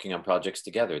they're working on projects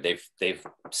together. They've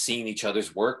seen each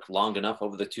other's work long enough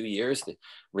over the 2 years to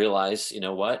realize, you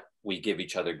know what, we give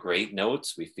each other great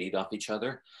notes, we feed off each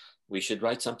other, we should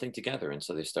write something together. And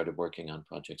so they started working on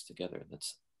projects together.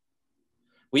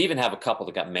 We even have a couple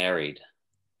that got married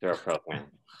through our program.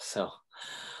 So.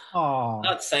 Oh,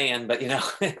 not saying, but you know,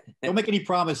 don't make any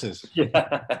promises.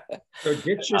 Yeah. So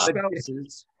get your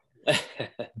spouses.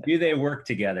 Do they work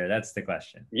together? That's the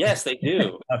question. Yes, they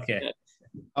do. Okay.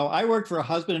 Oh, I worked for a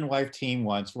husband and wife team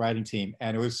once, writing team,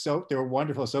 and they were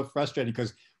wonderful, so frustrating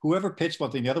because whoever pitched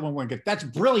one thing, the other one wouldn't get, that's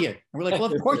brilliant. And we're like,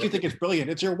 well, of course you think it's brilliant.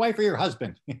 It's your wife or your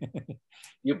husband.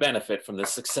 You benefit from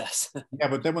this success. Yeah,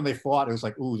 but then when they fought, it was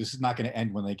like, ooh, this is not going to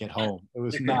end when they get home. It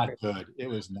was not good. It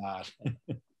was not.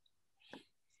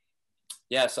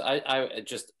 Yeah, so I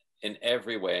just, in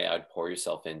every way, I'd pour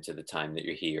yourself into the time that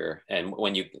you're here. And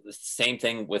when same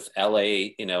thing with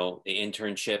LA, you know, the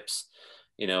internships,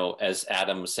 you know, as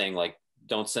Adam was saying, like,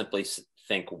 don't simply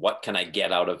think, what can I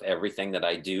get out of everything that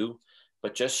I do,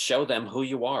 but just show them who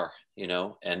you are, you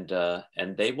know, and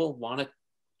they will want to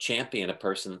champion a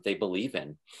person that they believe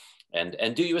in,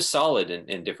 and do you a solid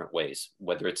in different ways,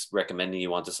 whether it's recommending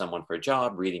you onto someone for a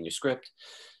job, reading your script,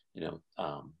 you know.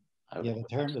 Yeah,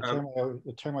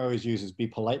 the term I always use is be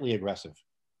politely aggressive,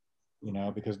 you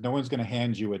know, because no one's going to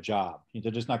hand you a job.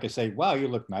 They're just not going to say, wow, you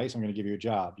look nice, I'm going to give you a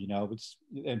job, you know.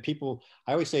 And people,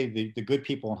 I always say the good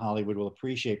people in Hollywood will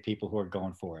appreciate people who are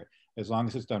going for it, as long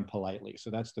as it's done politely. So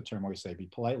that's the term I always say, be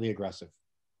politely aggressive.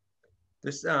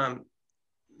 This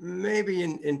maybe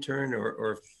an intern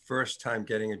or first time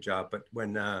getting a job, but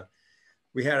when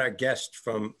we had our guest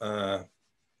from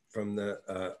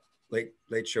the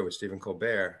Late Show with Stephen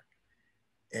Colbert,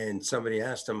 and somebody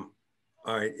asked him,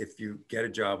 all right, if you get a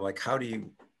job, like, how do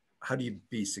you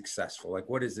be successful? Like,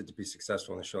 what is it to be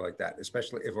successful in a show like that,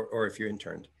 especially if you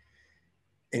interned?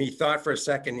 And he thought for a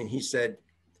second and he said,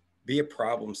 be a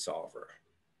problem solver.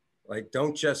 Like,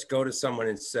 don't just go to someone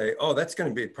and say, oh, that's going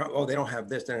to be a problem. Oh, they don't have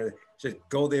this. Just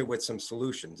go there with some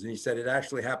solutions. And he said it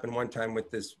actually happened one time with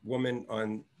this woman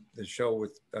on the show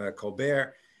with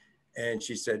Colbert. And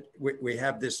she said, we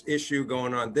have this issue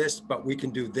going on this, but we can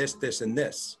do this, this, and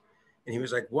this. And he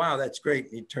was like, wow, that's great.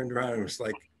 And he turned around and was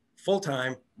like,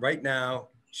 full-time right now.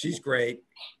 She's great.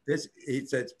 He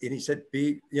said,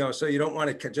 be, you know, so you don't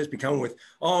want to just be coming with,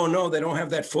 oh no, they don't have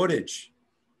that footage,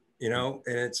 you know?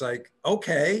 And it's like,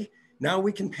 okay, now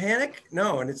we can panic.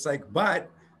 No. And it's like, but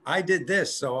I did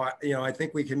this. So I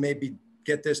think we can maybe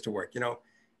get this to work, you know?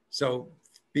 So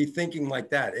be thinking like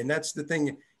that. And that's the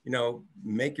thing, you know,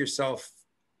 make yourself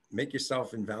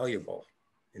invaluable,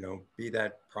 you know, be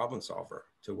that problem solver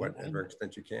to whatever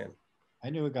extent you can. I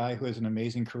knew a guy who has an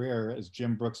amazing career as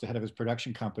Jim Brooks, the head of his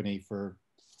production company for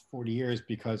 40 years,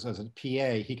 because as a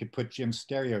PA, he could put Jim's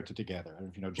stereo together. I don't know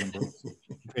if you know Jim Brooks,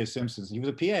 he played Simpsons. He was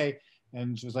a PA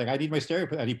and she was like, I need my stereo.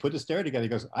 And he put the stereo together. He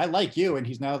goes, I like you. And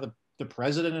he's now the the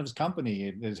president of his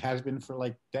company. It has been for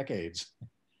like decades.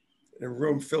 In a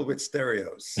room filled with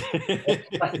stereos.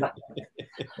 What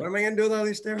am I going to do with all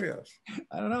these stereos?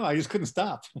 I don't know. I just couldn't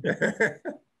stop.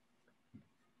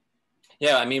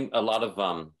 Yeah, I mean, a lot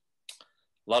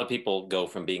of people go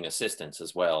from being assistants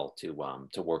as well to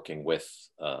working with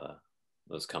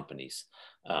those companies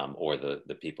or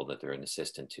the people that they're an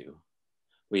assistant to.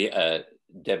 We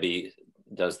Debbie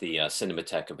does the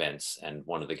Cinematheque events, and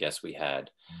one of the guests we had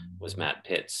was Matt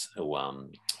Pitts, who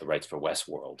writes for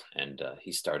Westworld, and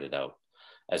he started out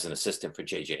as an assistant for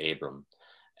J.J. Abrams.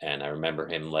 And I remember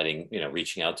him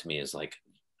reaching out to me as like,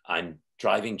 I'm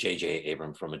driving J.J.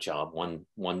 Abrams from a job,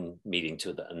 one meeting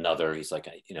to another. He's like,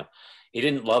 he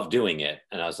didn't love doing it.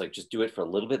 And I was like, just do it for a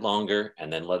little bit longer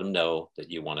and then let him know that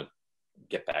you want to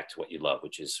get back to what you love,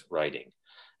 which is writing.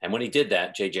 And when he did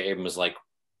that, J.J. Abrams was like,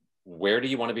 where do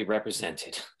you want to be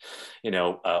represented?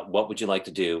 What would you like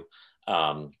to do?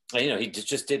 He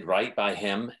just did right by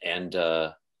him, and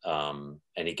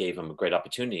he gave him a great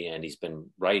opportunity, and he's been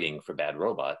writing for Bad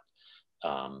Robot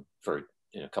for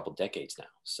a couple decades now.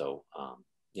 So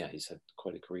he's had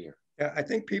quite a career. Yeah, I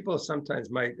think people sometimes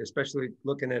might, especially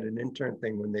looking at an intern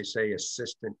thing, when they say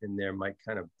assistant in there, might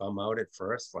kind of bum out at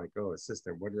first, like, oh,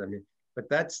 assistant, what does that mean? But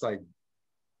that's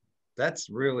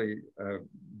really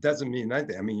doesn't mean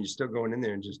nothing. I mean, you're still going in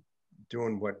there and just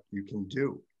doing what you can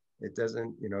do. It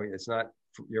doesn't, it's not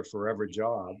your forever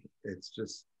job. It's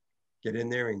just get in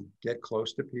there and get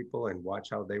close to people and watch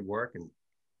how they work and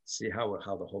see how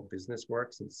the whole business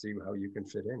works and see how you can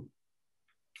fit in.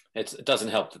 It doesn't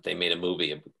help that they made a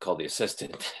movie called The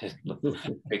Assistant. It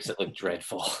makes it look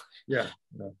dreadful. Yeah.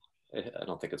 I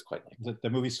don't think it's quite like the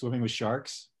movie Swimming with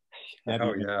Sharks.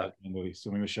 Oh yeah. The movie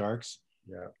Swimming with Sharks.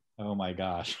 Yeah. Oh my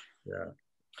gosh. Yeah.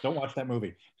 Don't watch that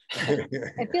movie. I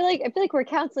feel like we're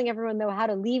counseling everyone though how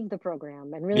to leave the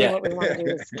program, and really what we want to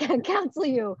do is counsel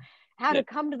you how to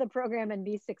come to the program and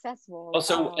be successful.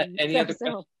 Also, any other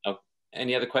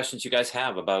questions you guys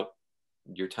have about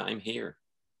your time here?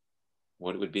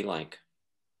 What it would be like?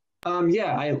 I'll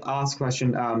ask a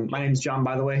question. My name is John,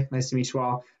 by the way. Nice to meet you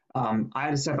all. I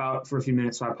had to step out for a few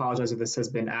minutes, so I apologize if this has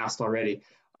been asked already.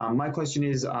 My question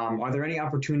is, are there any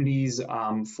opportunities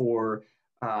for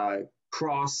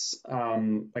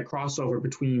crossover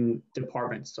between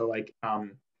departments? So like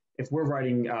if we're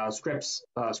writing scripts,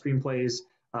 screenplays,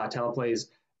 teleplays,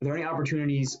 are there any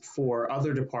opportunities for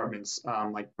other departments,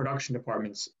 like production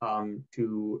departments,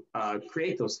 to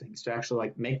create those things, to actually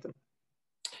like make them?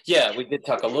 Yeah, we did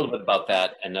talk a little bit about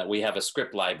that, and we have a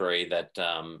script library that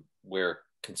we're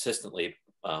consistently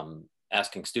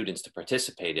asking students to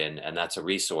participate in, and that's a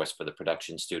resource for the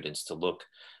production students to look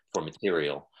for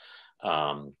material,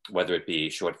 whether it be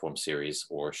short form series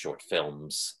or short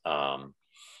films.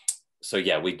 So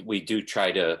yeah, we do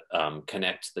try to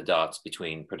connect the dots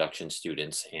between production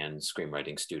students and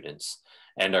screenwriting students,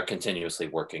 and are continuously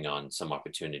working on some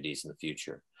opportunities in the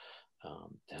future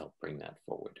to help bring that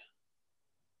forward.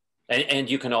 And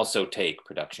you can also take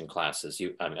production classes,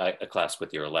 a class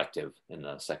with your elective in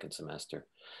the second semester,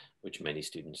 which many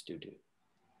students do.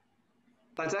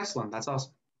 That's excellent. That's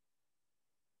awesome.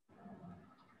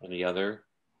 Any other?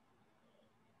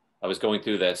 I was going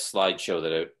through that slideshow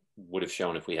that I would have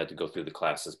shown if we had to go through the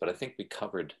classes, but I think we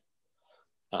covered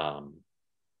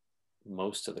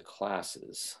most of the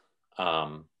classes.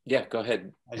 Yeah, go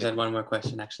ahead. I just had one more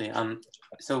question, actually.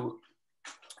 So,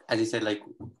 as you said, like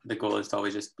the goal is to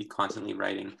always just be constantly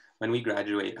writing. When we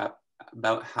graduate,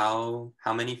 about how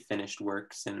many finished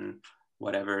works in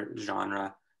whatever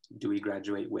genre do we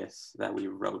graduate with that we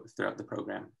wrote throughout the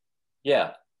program?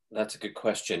 Yeah, that's a good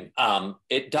question.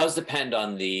 It does depend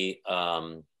on the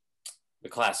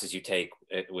classes you take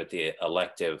with the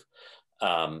elective.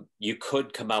 You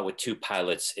could come out with 2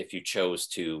 pilots if you chose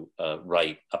to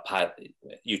write a pilot.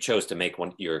 You chose to make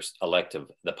your elective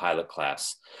the pilot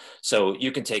class. So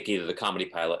you can take either the comedy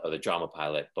pilot or the drama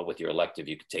pilot, but with your elective,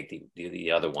 you could take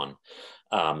the other one.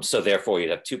 So therefore,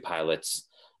 you'd have 2 pilots,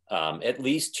 at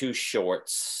least 2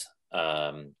 shorts,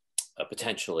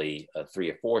 potentially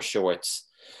 3 or 4 shorts,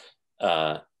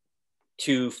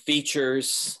 2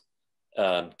 features,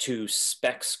 2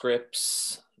 spec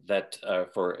scripts that are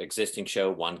for existing show,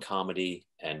 1 comedy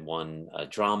and 1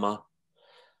 drama.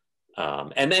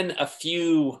 And then a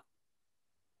few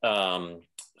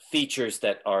features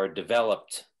that are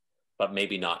developed, but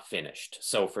maybe not finished.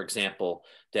 So for example,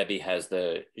 Debbie has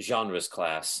the genres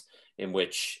class in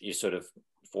which you sort of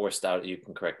forced out, you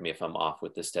can correct me if I'm off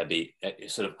with this, Debbie,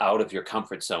 sort of out of your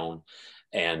comfort zone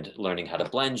and learning how to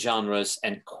blend genres.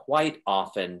 And quite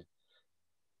often,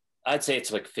 I'd say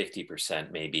it's like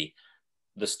 50% maybe,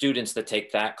 the students that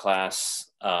take that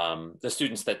class, the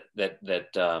students that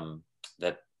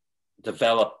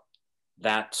develop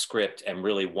that script and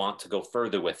really want to go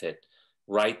further with it,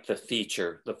 write the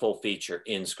feature, the full feature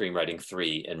in Screenwriting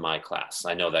 3 in my class.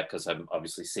 I know that because I'm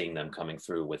obviously seeing them coming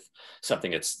through with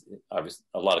something that's obviously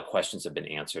a lot of questions have been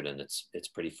answered and it's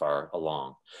pretty far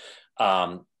along.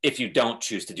 If you don't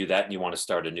choose to do that and you want to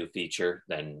start a new feature,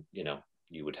 then, you know,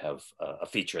 you would have a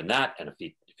feature in that and a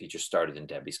feature started in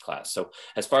Debbie's class. So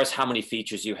as far as how many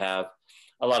features you have,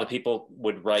 a lot of people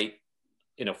would write,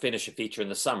 you know, finish a feature in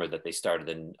the summer that they started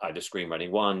in either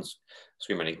Screenwriting 1,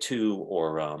 Screenwriting 2,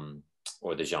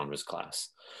 or the genres class.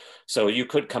 So you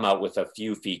could come out with a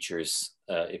few features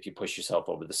if you push yourself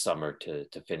over the summer to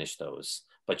finish those,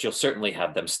 but you'll certainly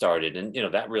have them started. And, you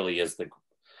know, that really is the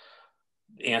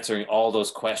answering all those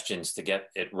questions to get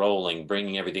it rolling,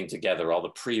 bringing everything together, all the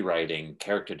pre-writing,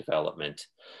 character development.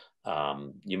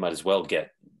 You might as well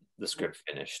get the script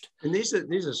finished. And these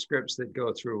are scripts that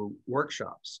go through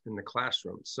workshops in the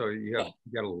classroom. So you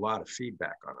get a lot of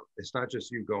feedback on them. It's not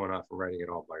just you going off and writing it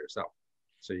all by yourself.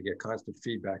 So you get constant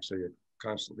feedback. So you're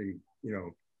constantly, you know,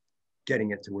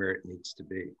 getting it to where it needs to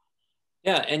be.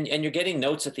 Yeah, and you're getting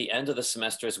notes at the end of the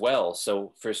semester as well.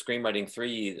 So for Screenwriting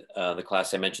 3, the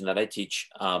class I mentioned that I teach,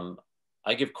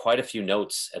 I give quite a few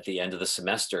notes at the end of the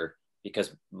semester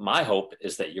because my hope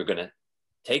is that you're going to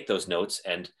take those notes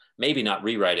and maybe not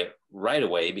rewrite it right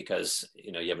away because,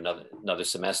 you know, you have another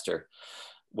semester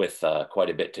with quite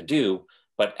a bit to do.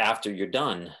 But after you're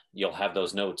done, you'll have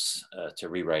those notes to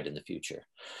rewrite in the future.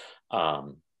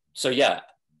 So yeah,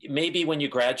 maybe when you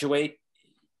graduate,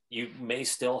 you may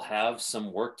still have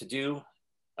some work to do.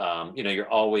 You know, you're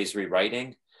always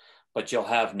rewriting, but you'll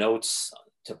have notes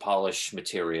to polish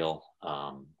material,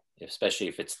 especially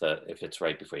if it's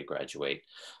right before you graduate.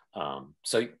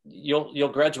 So you'll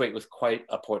graduate with quite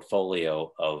a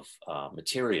portfolio of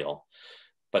material,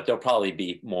 but there'll probably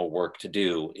be more work to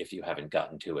do if you haven't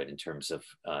gotten to it in terms of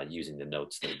using the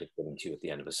notes that have been given to you at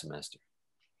the end of a semester.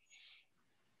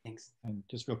 Thanks. And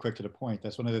just real quick to the point,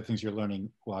 that's one of the things you're learning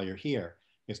while you're here.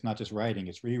 It's not just writing,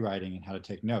 it's rewriting and how to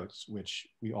take notes, which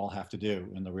we all have to do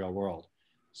in the real world.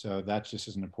 So that just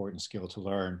is an important skill to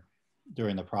learn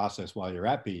during the process while you're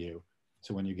at BU.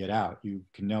 So when you get out, you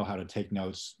can know how to take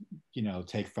notes, you know,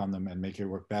 take from them and make your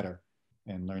work better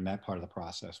and learn that part of the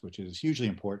process, which is hugely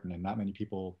important and not many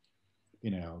people,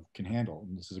 you know, can handle.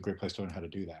 And this is a great place to learn how to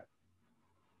do that.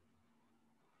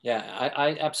 Yeah,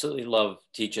 I absolutely love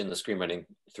teaching the Screenwriting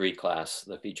 3 class,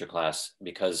 the feature class,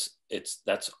 because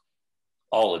that's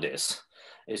all it is.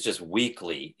 It's just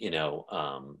weekly, you know,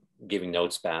 giving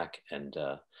notes back and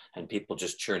people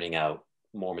just churning out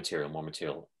more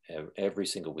material every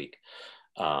single week.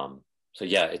 So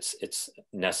yeah, it's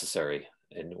necessary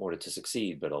in order to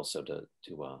succeed, but also to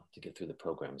get through the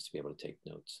programs to be able to take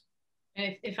notes.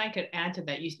 And if I could add to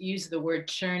that, you use the word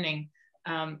churning,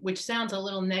 which sounds a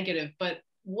little negative, but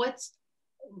what's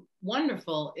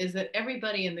wonderful is that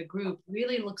everybody in the group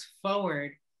really looks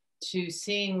forward to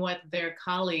seeing what their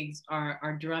colleagues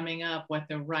are drumming up, what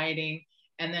they're writing,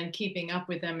 and then keeping up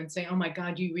with them and saying, oh my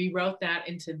God, you rewrote that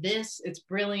into this, it's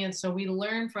brilliant. So we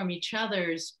learn from each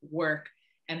other's work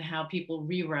and how people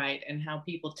rewrite and how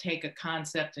people take a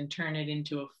concept and turn it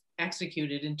into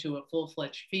execute it into a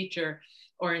full-fledged feature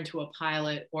or into a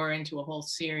pilot or into a whole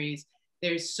series.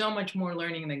 There's so much more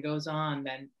learning that goes on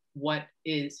than what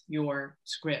is your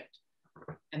script.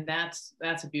 And that's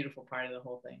a beautiful part of the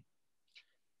whole thing.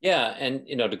 Yeah, and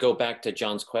you know, to go back to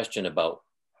John's question about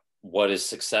what is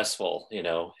successful, you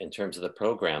know, in terms of the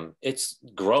program, it's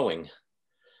growing.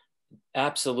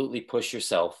 Absolutely push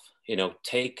yourself, you know,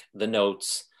 take the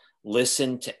notes,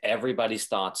 listen to everybody's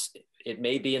thoughts. It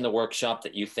may be in the workshop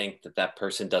that you think that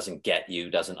person doesn't get you,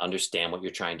 doesn't understand what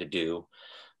you're trying to do.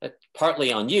 That's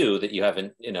partly on you that you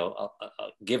haven't, you know,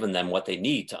 given them what they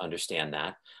need to understand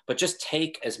that. But just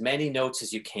take as many notes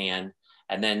as you can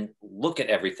and then look at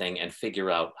everything and figure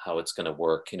out how it's going to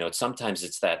work. You know, sometimes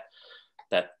it's that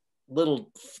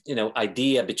little, you know,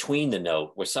 idea between the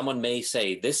note where someone may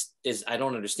say, I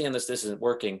don't understand this isn't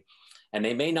working. And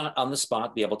they may not on the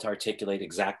spot be able to articulate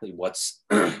exactly what's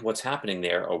happening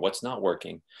there or what's not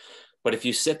working. But if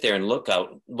you sit there and look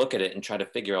at it and try to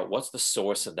figure out what's the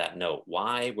source of that note,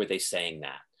 why were they saying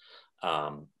that?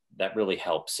 That really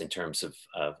helps in terms of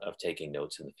taking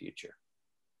notes in the future.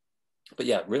 But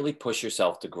yeah, really push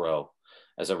yourself to grow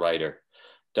as a writer.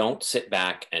 Don't sit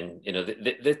back and, you know,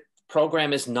 the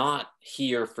program is not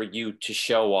here for you to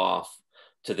show off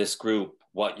to this group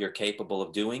what you're capable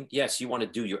of doing. Yes, you want to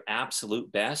do your absolute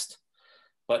best,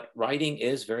 but writing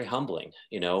is very humbling.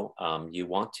 You know, you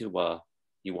want to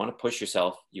You want to push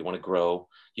yourself, you want to grow.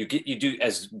 You do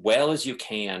as well as you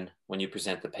can when you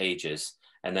present the pages,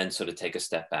 and then sort of take a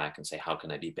step back and say, how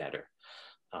can I be better,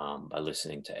 by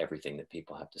listening to everything that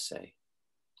people have to say.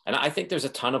 And I think there's a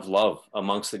ton of love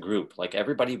amongst the group. Like,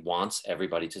 everybody wants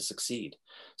everybody to succeed.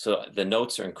 So the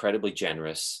notes are incredibly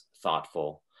generous,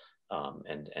 thoughtful,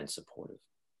 and supportive.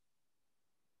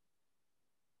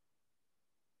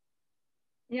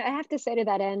 Yeah, I have to say to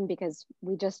that end, because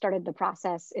we just started the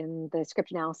process in the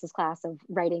script analysis class of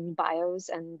writing bios,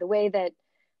 and the way that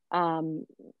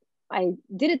I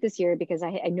did it this year, because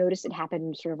I noticed it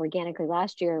happened sort of organically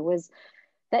last year, was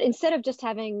that instead of just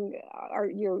having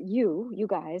you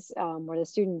guys or the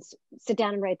students sit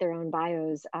down and write their own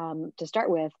bios to start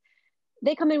with,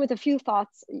 they come in with a few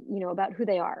thoughts, about who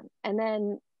they are, and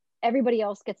then everybody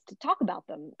else gets to talk about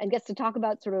them and gets to talk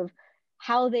about sort of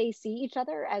how they see each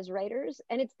other as writers.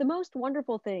 And it's the most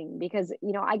wonderful thing, because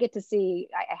I get to see,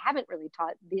 I haven't really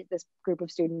taught this group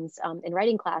of students in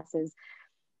writing classes,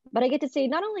 but I get to see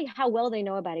not only how well they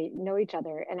know each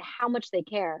other and how much they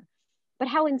care, but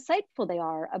how insightful they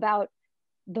are about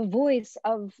the voice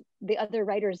of the other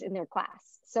writers in their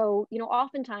class. So,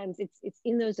 oftentimes it's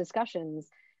in those discussions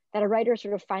that a writer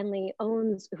sort of finally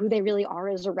owns who they really are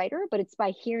as a writer, but it's by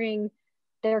hearing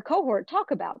their cohort talk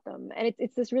about them. And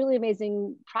it's this really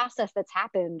amazing process that's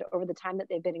happened over the time that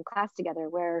they've been in class together,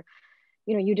 where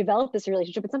you develop this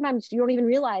relationship, and sometimes you don't even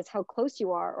realize how close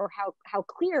you are or how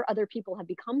clear other people have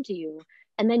become to you,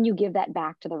 and then you give that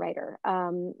back to the writer.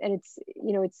 And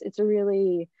it's a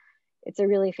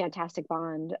really fantastic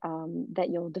bond that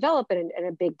you'll develop, and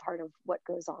a big part of what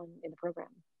goes on in the program.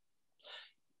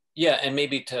 Yeah, and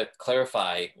maybe to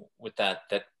clarify with that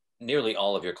nearly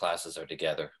all of your classes are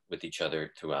together with each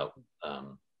other throughout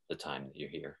the time that you're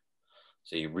here.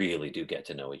 So you really do get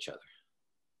to know each other.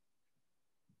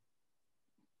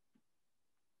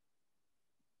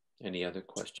 Any other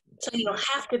questions? So you'll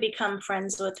have to become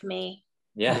friends with me.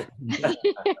 Yeah. Yeah,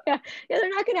 they're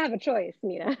not going to have a choice,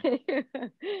 Nina.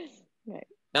 Right.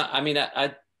 No, I mean,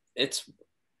 it's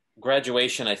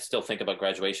graduation. I still think about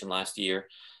graduation last year,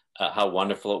 how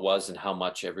wonderful it was and how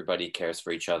much everybody cares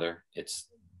for each other. It's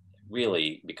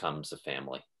really becomes a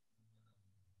family.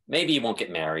 Maybe you won't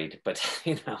get married, but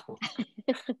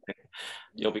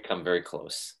you'll become very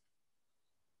close.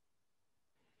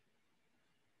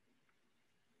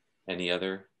 Any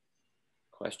other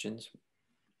questions?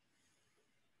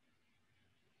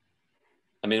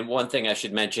 I mean, one thing I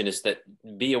should mention is that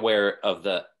be aware of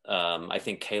I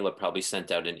think Kayla probably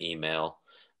sent out an email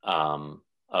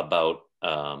about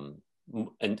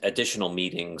additional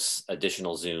meetings,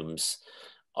 additional Zooms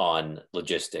on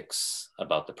logistics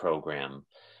about the program.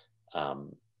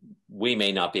 We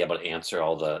may not be able to answer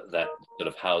all that sort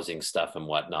of housing stuff and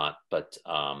whatnot, but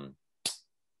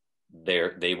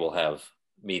they will have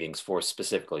meetings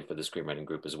specifically for the screenwriting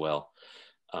group as well,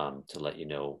 to let you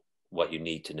know what you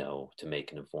need to know to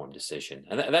make an informed decision.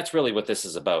 And that's really what this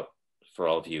is about for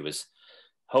all of you, is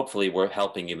hopefully we're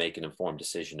helping you make an informed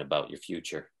decision about your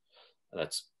future.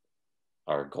 That's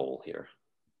our goal here.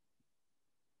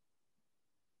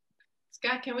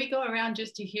 Scott, can we go around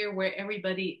just to hear where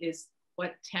everybody is,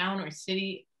 what town or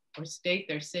city or state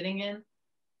they're sitting in?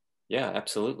 Yeah,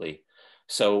 absolutely.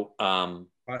 So I'm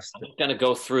just going to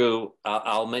go through,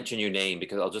 I'll mention your name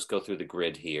because I'll just go through the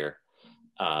grid here.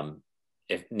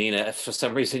 If Nina, if for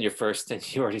some reason you're first,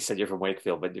 and you already said you're from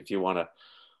Wakefield, but if you want to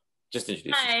just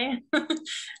introduce yourself. Hi,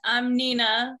 I'm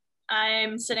Nina.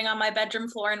 I'm sitting on my bedroom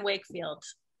floor in Wakefield,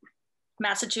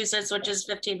 Massachusetts, which is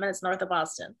 15 minutes north of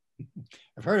Boston.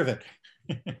 I've heard of it.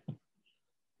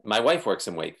 My wife works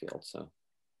in Wakefield, so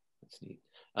that's neat.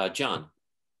 John.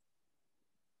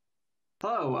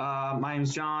 Hello, my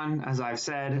name's John. As I've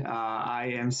said,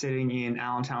 I am sitting in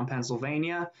Allentown,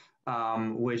 Pennsylvania,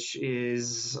 which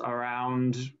is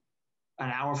around an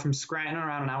hour from Scranton,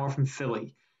 around an hour from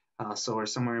Philly. So we're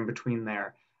somewhere in between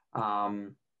there.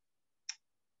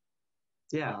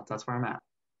 Yeah, that's where I'm at.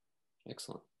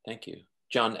 Excellent. Thank you.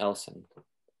 John Ellison.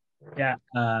 Yeah,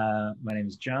 my name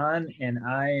is John, and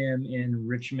I am in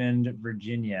Richmond,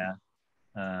 Virginia.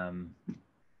 And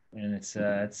it's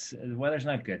the weather's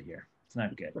not good here. It's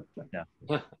not good. No,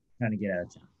 trying to get out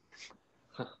of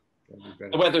town.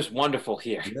 The weather's wonderful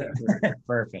here.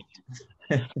 Perfect.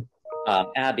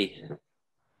 Abby.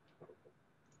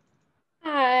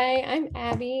 Hi, I'm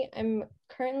Abby. I'm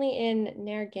currently in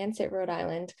Narragansett, Rhode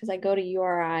Island, because I go to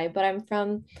URI, but I'm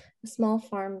from a small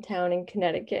farm town in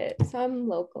Connecticut, so I'm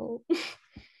local.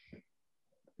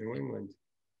 New England.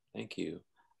 Thank you.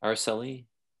 Araceli,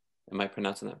 am I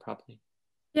pronouncing that properly?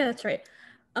 Yeah, that's right.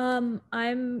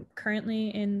 I'm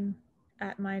currently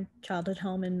at my childhood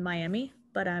home in Miami,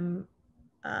 but I'm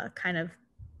kind of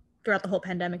throughout the whole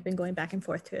pandemic been going back and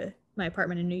forth to my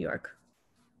apartment in New York.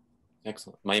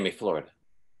 Excellent. Miami, Florida.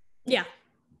 Yeah.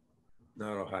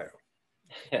 Not Ohio.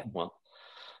 Yeah, well,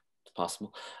 it's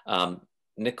possible.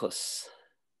 Nicholas.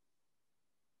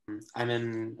 I'm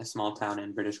in a small town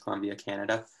in British Columbia,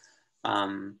 Canada.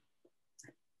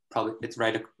 Probably it's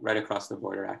right across the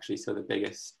border, actually. So the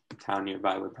biggest town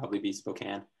nearby would probably be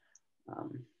Spokane.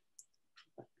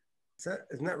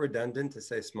 Isn't that redundant to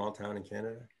say small town in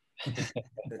Canada?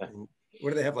 What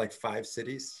do they have, like 5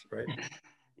 cities, right?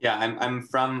 Yeah, I'm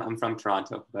from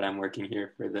Toronto, but I'm working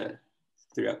here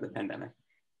throughout the pandemic.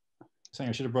 Saying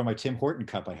I should have brought my Tim Horton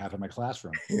cup I have in my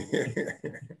classroom.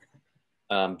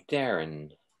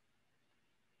 Darren.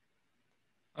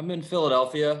 I'm in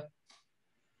Philadelphia.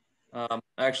 I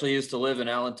actually used to live in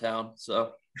Allentown,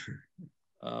 so.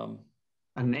 A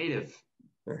native.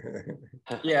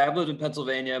 Yeah, I've lived in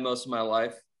Pennsylvania most of my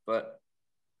life, but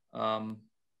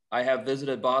I have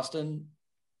visited Boston,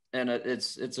 and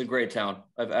it's a great town.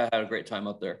 I had a great time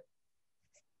up there.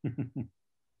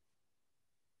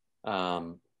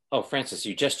 Oh, Francis,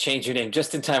 you just changed your name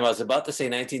just in time. I was about to say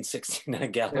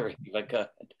 1969 Gallery. But go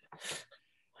ahead.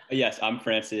 Yes, I'm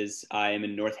Francis. I am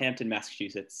in Northampton,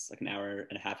 Massachusetts, like an hour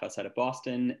and a half outside of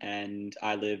Boston. And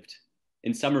I lived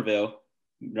in Somerville,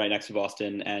 right next to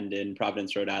Boston, and in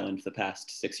Providence, Rhode Island for the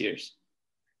past 6 years.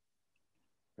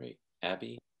 Great.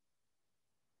 Abby?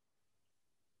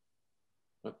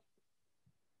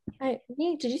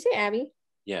 Did you say Abby?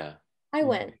 Yeah. I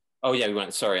went. Oh, yeah, we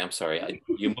went. Sorry, I'm sorry.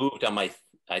 You moved on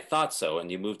I thought so,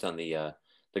 and you moved on the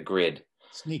grid.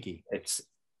 Sneaky. It's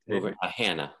over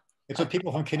Hannah. It's what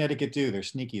people from Connecticut do. They're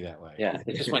sneaky that way. Yeah,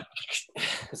 it just went,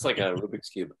 it's like a Rubik's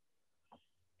Cube.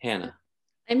 Hannah.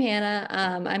 I'm Hannah.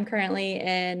 I'm currently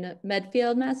in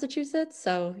Medfield, Massachusetts.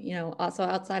 So, also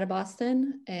outside of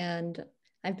Boston. And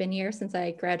I've been here since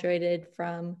I graduated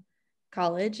from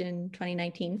college in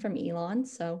 2019 from Elon.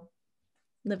 So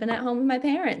living at home with my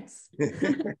parents.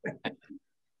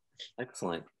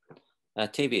 Excellent.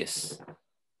 Tavius.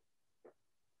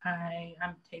 Hi,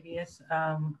 I'm Tavius.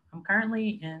 I'm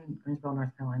currently in Greensboro,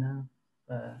 North Carolina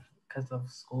because of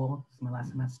school. This is my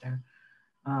last semester.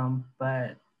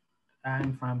 But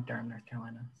I'm from Durham, North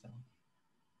Carolina. So.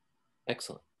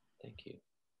 Excellent. Thank you.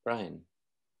 Brian.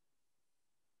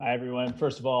 Hi, everyone.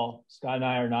 First of all, Scott and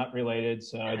I are not related,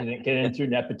 so I didn't get in through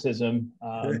nepotism,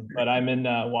 but I'm in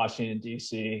Washington,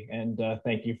 D.C., and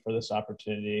thank you for this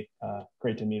opportunity.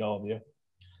 Great to meet all of you.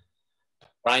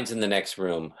 Brian's in the next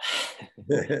room.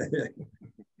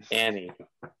 Annie.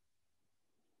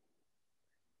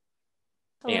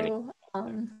 Hello.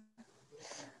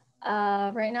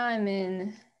 Right now I'm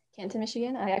in Canton,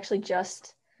 Michigan. I actually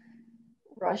just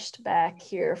rushed back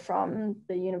here from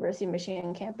the University of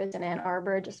Michigan campus in Ann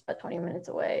Arbor, just about 20 minutes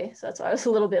away. So that's why I was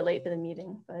a little bit late for the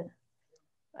meeting, but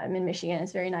I'm in Michigan.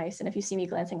 It's very nice. And if you see me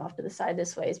glancing off to the side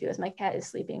this way, it's because my cat is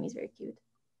sleeping. He's very cute.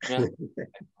 Yeah.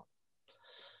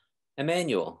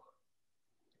 Emmanuel.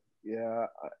 Yeah,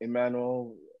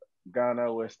 Emmanuel,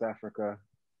 Ghana, West Africa.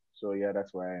 So yeah,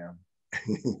 that's where I am.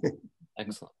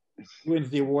 Excellent. Who wins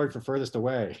the award for furthest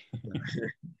away?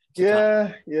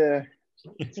 Yeah.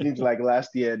 It seems like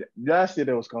last year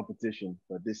there was competition,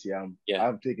 but this year I'm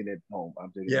taking it home.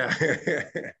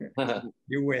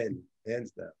 You win,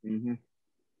 hands down. Mm-hmm.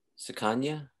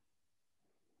 Sukanya?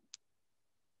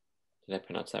 Did I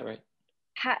pronounce that right?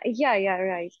 Hi, yeah,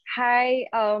 right. Hi,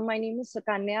 my name is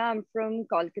Sukanya. I'm from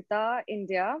Kolkata,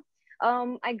 India.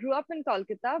 I grew up in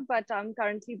Kolkata, but I'm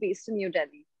currently based in New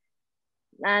Delhi.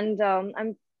 And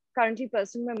I'm currently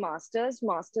pursuing my master's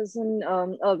in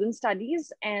urban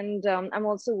studies. And I'm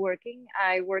also working.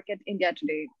 I work at India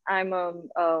Today. I'm a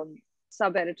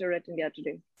sub-editor at India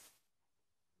Today.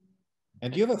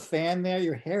 And do you have a fan there?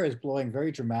 Your hair is blowing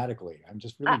very dramatically. I'm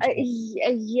just really.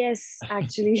 Yes,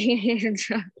 actually. She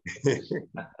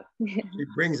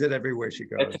brings it everywhere she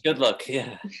goes. It's a good look.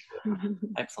 Yeah.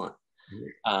 Excellent.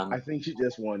 I think she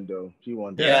just won, though. She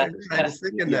won. Yeah, I was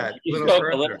thinking that. You spoke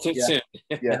a little too soon.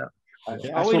 Yeah.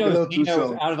 All we know is Nina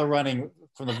was out of the running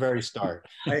from the very start.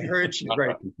 I heard she's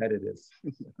very competitive.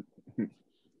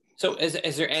 So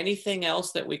is there anything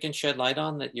else that we can shed light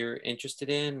on that you're interested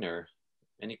in, or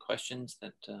any questions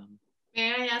that?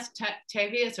 May I ask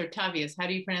Tavius or Tavius? How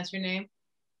do you pronounce your name?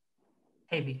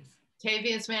 Tavius.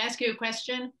 Tavius, may I ask you a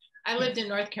question? I lived in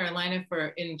North Carolina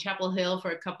in Chapel Hill for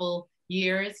a couple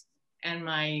years, and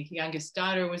my youngest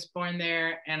daughter was born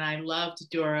there, and I loved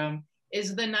Durham.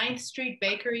 Is the 9th Street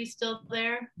Bakery still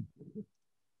there?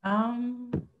 I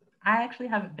actually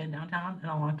haven't been downtown in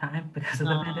a long time because of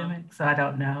the pandemic, so I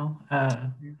don't know.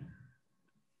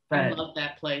 I But love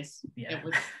that place. yeah. It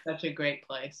was such a great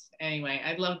place. Anyway,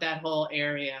 I love that whole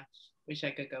area. Wish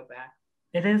I could go back.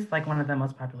 It is like one of the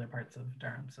most popular parts of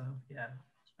Durham. So yeah,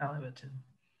 I love it too.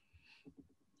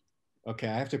 Okay,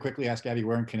 I have to quickly ask Abby,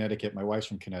 we're in Connecticut. My wife's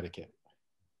from Connecticut.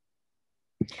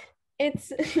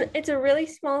 It's a really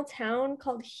small town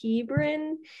called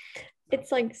Hebron.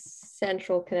 It's like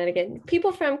central Connecticut.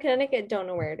 People from Connecticut don't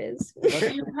know where it is.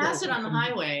 You pass it on the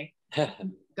highway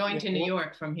going to New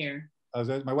York from here.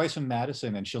 My wife's from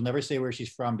Madison, and she'll never say where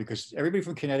she's from because everybody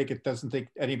from Connecticut doesn't think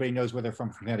anybody knows where they're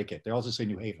from Connecticut. They also say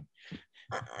New Haven.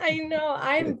 I know.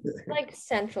 I'm like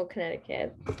central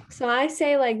Connecticut. So I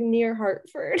say like near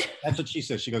Hartford. That's what she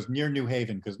says. She goes near New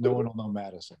Haven because no one will know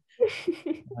Madison.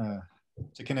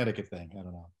 It's a Connecticut thing. I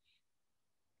don't know.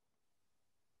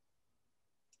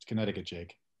 It's Connecticut,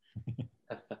 Jake.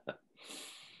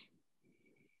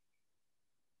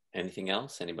 Anything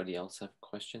else? Anybody else have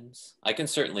questions? I can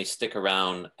certainly stick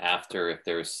around after if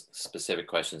there's specific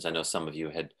questions. I know some of you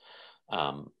had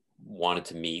wanted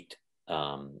to meet.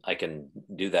 I can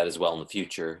do that as well in the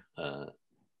future.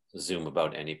 Zoom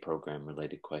about any program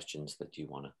related questions that you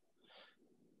want to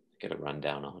get a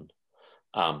rundown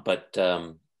on. But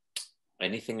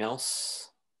anything else?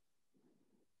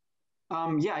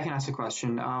 Yeah, I can ask a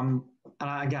question. And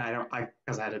again,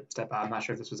 because I had to step out, I'm not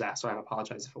sure if this was asked, so I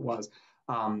apologize if it was.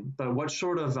 But what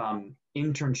sort of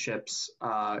internships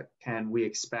can we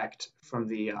expect from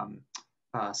the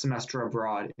semester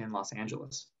abroad in Los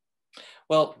Angeles?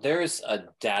 Well, there's a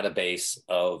database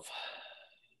of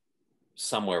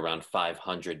somewhere around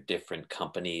 500 different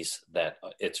companies that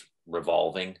it's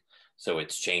revolving. So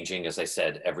it's changing, as I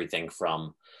said, everything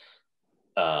from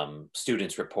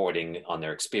students reporting on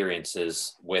their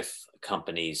experiences with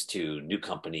companies to new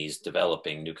companies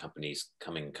developing, new companies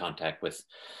coming in contact with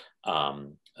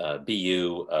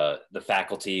BU, the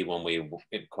faculty. When we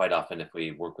quite often, if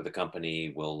we work with a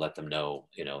company, we'll let them know,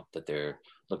 that they're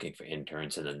looking for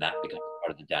interns, and then that becomes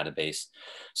part of the database.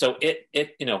 So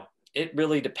it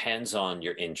really depends on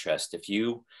your interest. If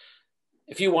you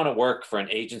want to work for an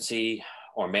agency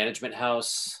or management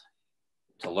house,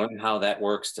 to learn how that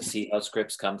works, to see how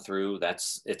scripts come through,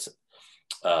 it's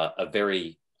a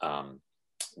very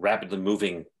rapidly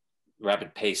moving,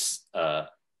 rapid pace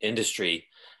industry.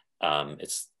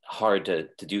 It's hard to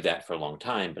do that for a long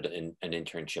time, but an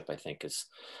internship, I think, is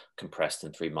compressed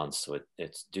in 3 months, so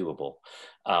it's doable.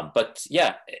 But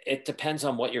yeah, it depends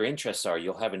on what your interests are.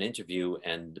 You'll have an interview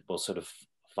and we'll sort of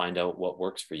find out what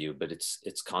works for you, but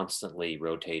it's constantly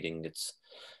rotating. It's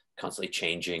constantly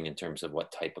changing in terms of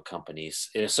what type of companies.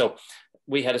 So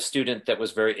we had a student that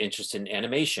was very interested in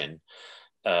animation.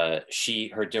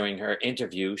 During her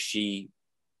interview, she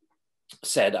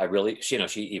said,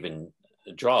 she even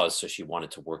draws, so she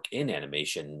wanted to work in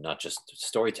animation, not just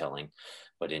storytelling,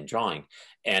 but in drawing.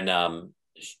 And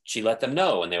she let them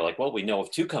know, and they were like, well, we know of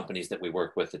 2 companies that we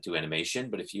work with that do animation,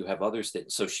 but if you have others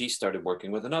that, so she started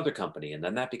working with another company, and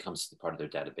then that becomes part of their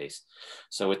database.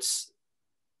 So it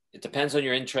depends on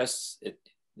your interests.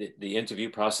 The interview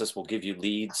process will give you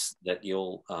leads that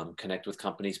you'll connect with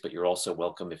companies, but you're also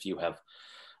welcome, if you have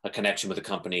a connection with a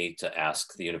company, to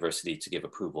ask the university to give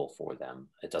approval for them.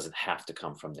 It doesn't have to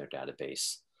come from their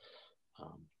database,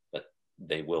 but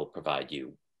they will provide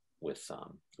you with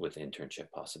internship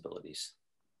possibilities.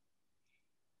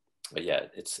 But yeah,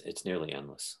 it's nearly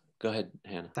endless. Go ahead,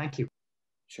 Hannah. Thank you.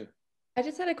 Sure. I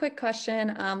just had a quick question.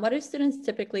 What do students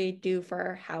typically do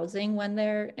for housing when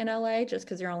they're in LA, just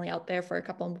because you're only out there for a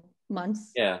couple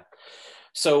months? Yeah.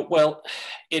 So, well,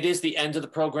 it is the end of the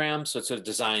program. So it's sort of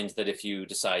designed that if you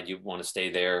decide you want to stay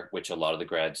there, which a lot of the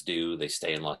grads do, they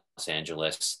stay in Los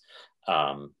Angeles.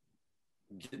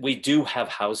 We do have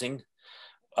housing,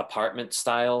 apartment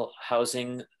style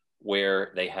housing,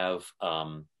 where they have,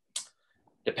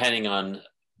 depending on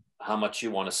how much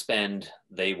you want to spend,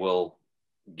 they will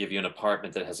give you an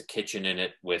apartment that has a kitchen in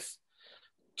it with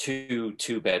two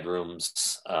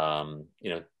bedrooms. So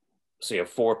you have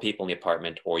 4 people in the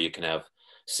apartment, or you can have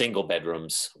single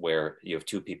bedrooms where you have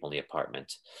 2 people in the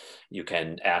apartment. You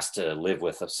can ask to live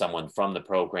with someone from the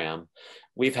program.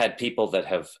 We've had people that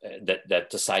have that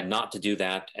decide not to do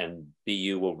that, and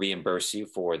BU will reimburse you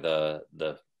for the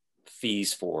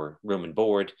fees for room and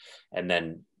board, and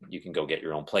then you can go get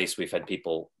your own place. We've had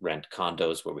people rent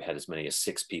condos where we had as many as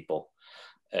 6 people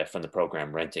from the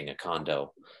program renting a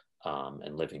condo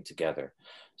and living together.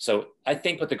 So I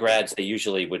think with the grads, they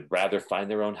usually would rather find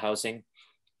their own housing.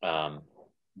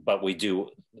 But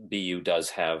BU does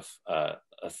have a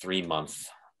 3-month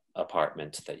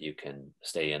apartment that you can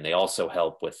stay in. They also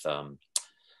help with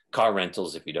car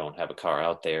rentals if you don't have a car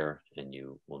out there and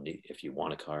you will need, if you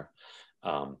want a car.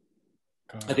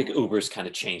 car. I think Uber's kind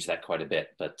of changed that quite a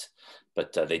bit, but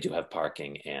they do have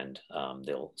parking, and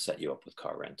they'll set you up with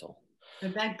car rental.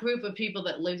 But that group of people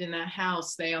that lived in that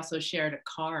house, they also shared a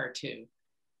car too.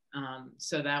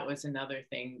 So that was another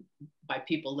thing. By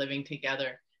people living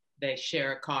together, they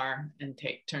share a car and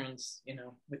take turns, you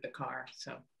know, with the car.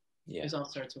 So there's all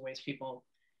sorts of ways people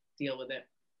deal with it.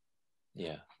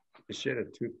 Yeah. They shared a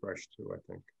toothbrush too, I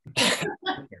think.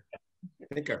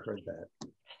 I think I heard that.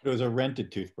 It was a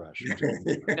rented toothbrush.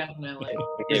 Definitely.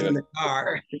 In the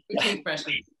car.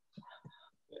 Toothbrushes.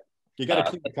 You got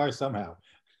to clean the car somehow.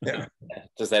 Yeah.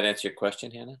 Does that answer your question,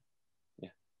 Hannah? Yeah.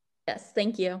 Yes,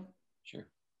 thank you. Sure.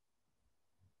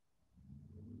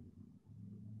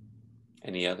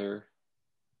 Any other?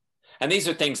 And these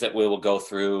are things that we will go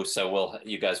through. So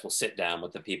you guys will sit down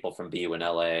with the people from BU in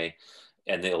LA,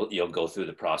 and you'll go through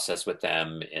the process with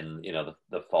them in, you know,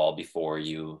 the fall before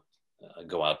you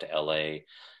go out to LA.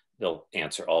 They'll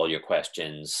answer all your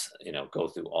questions, you know, go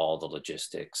through all the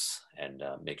logistics, and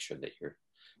make sure that you're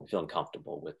feeling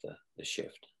comfortable with the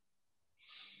shift.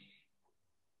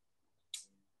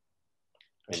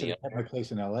 I should have had my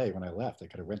place in LA when I left. I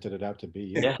could have rented it out to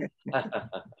BU. Yeah.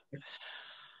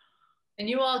 And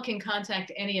you all can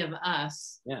contact any of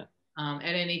us at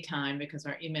any time, because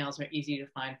our emails are easy to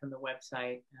find from the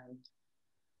website. And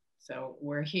so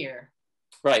we're here.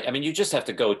 Right. I mean, you just have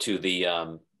to go to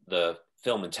the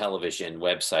film and television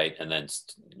website, and then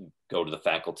go to the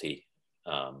faculty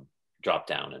drop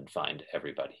down and find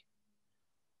everybody.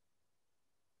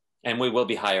 And we will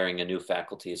be hiring a new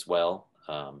faculty as well.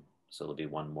 So there'll be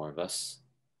one more of us.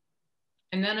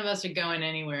 And none of us are going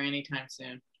anywhere anytime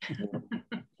soon.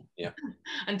 Yeah.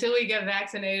 Until we get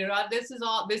vaccinated. This is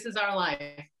our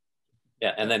life.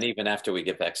 Yeah. And then even after we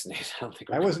get vaccinated, I don't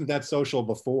think I wasn't that social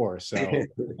before, so.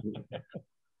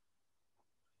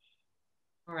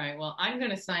 All right. Well, I'm going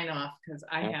to sign off because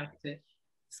I have to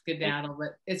skedaddle,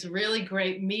 but it's really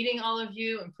great meeting all of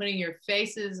you and putting your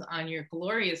faces on your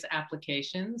glorious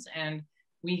applications. And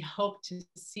we hope to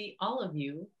see all of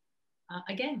you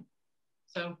again.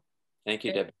 So thank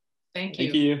you, Debbie. Thank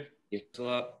you. Thank you. Thanks a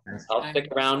lot. I'll stick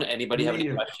around. Anybody have any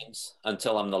questions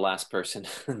until I'm the last person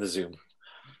in the Zoom?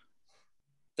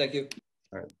 Thank you.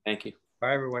 All right. Thank you.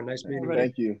 Bye, everyone. Nice meeting you.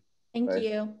 Thank you. Thank Bye.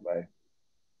 you. Bye.